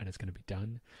 0, and it's going to be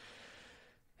done,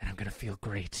 and I'm going to feel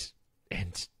great.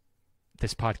 And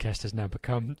this podcast has now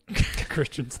become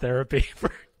Christian's therapy for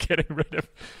getting rid of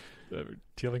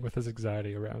dealing with his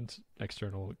anxiety around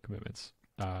external commitments.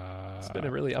 It's been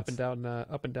a really up and down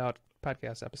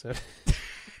podcast episode.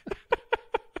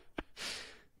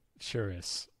 Sure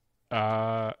is.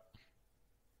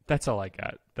 That's all I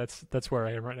got. That's where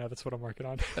I am right now. That's what I'm working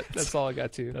on. That's all I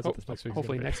got too. That's what this next week's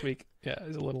Hopefully gonna be. next week,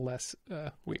 is a little less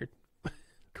weird.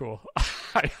 Cool.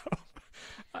 I hope.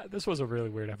 This was a really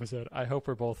weird episode. I hope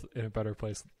we're both in a better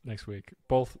place next week,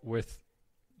 both with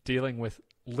dealing with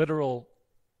literal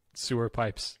sewer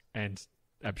pipes and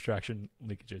abstraction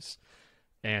leakages,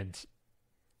 and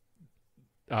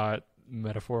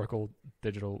metaphorical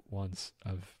digital ones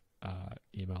of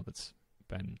email that's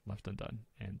been left undone,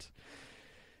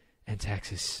 and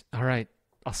taxes. All right.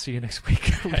 I'll see you next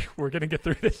week. We're going to get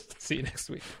through this. See you next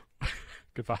week.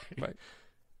 Goodbye. Bye.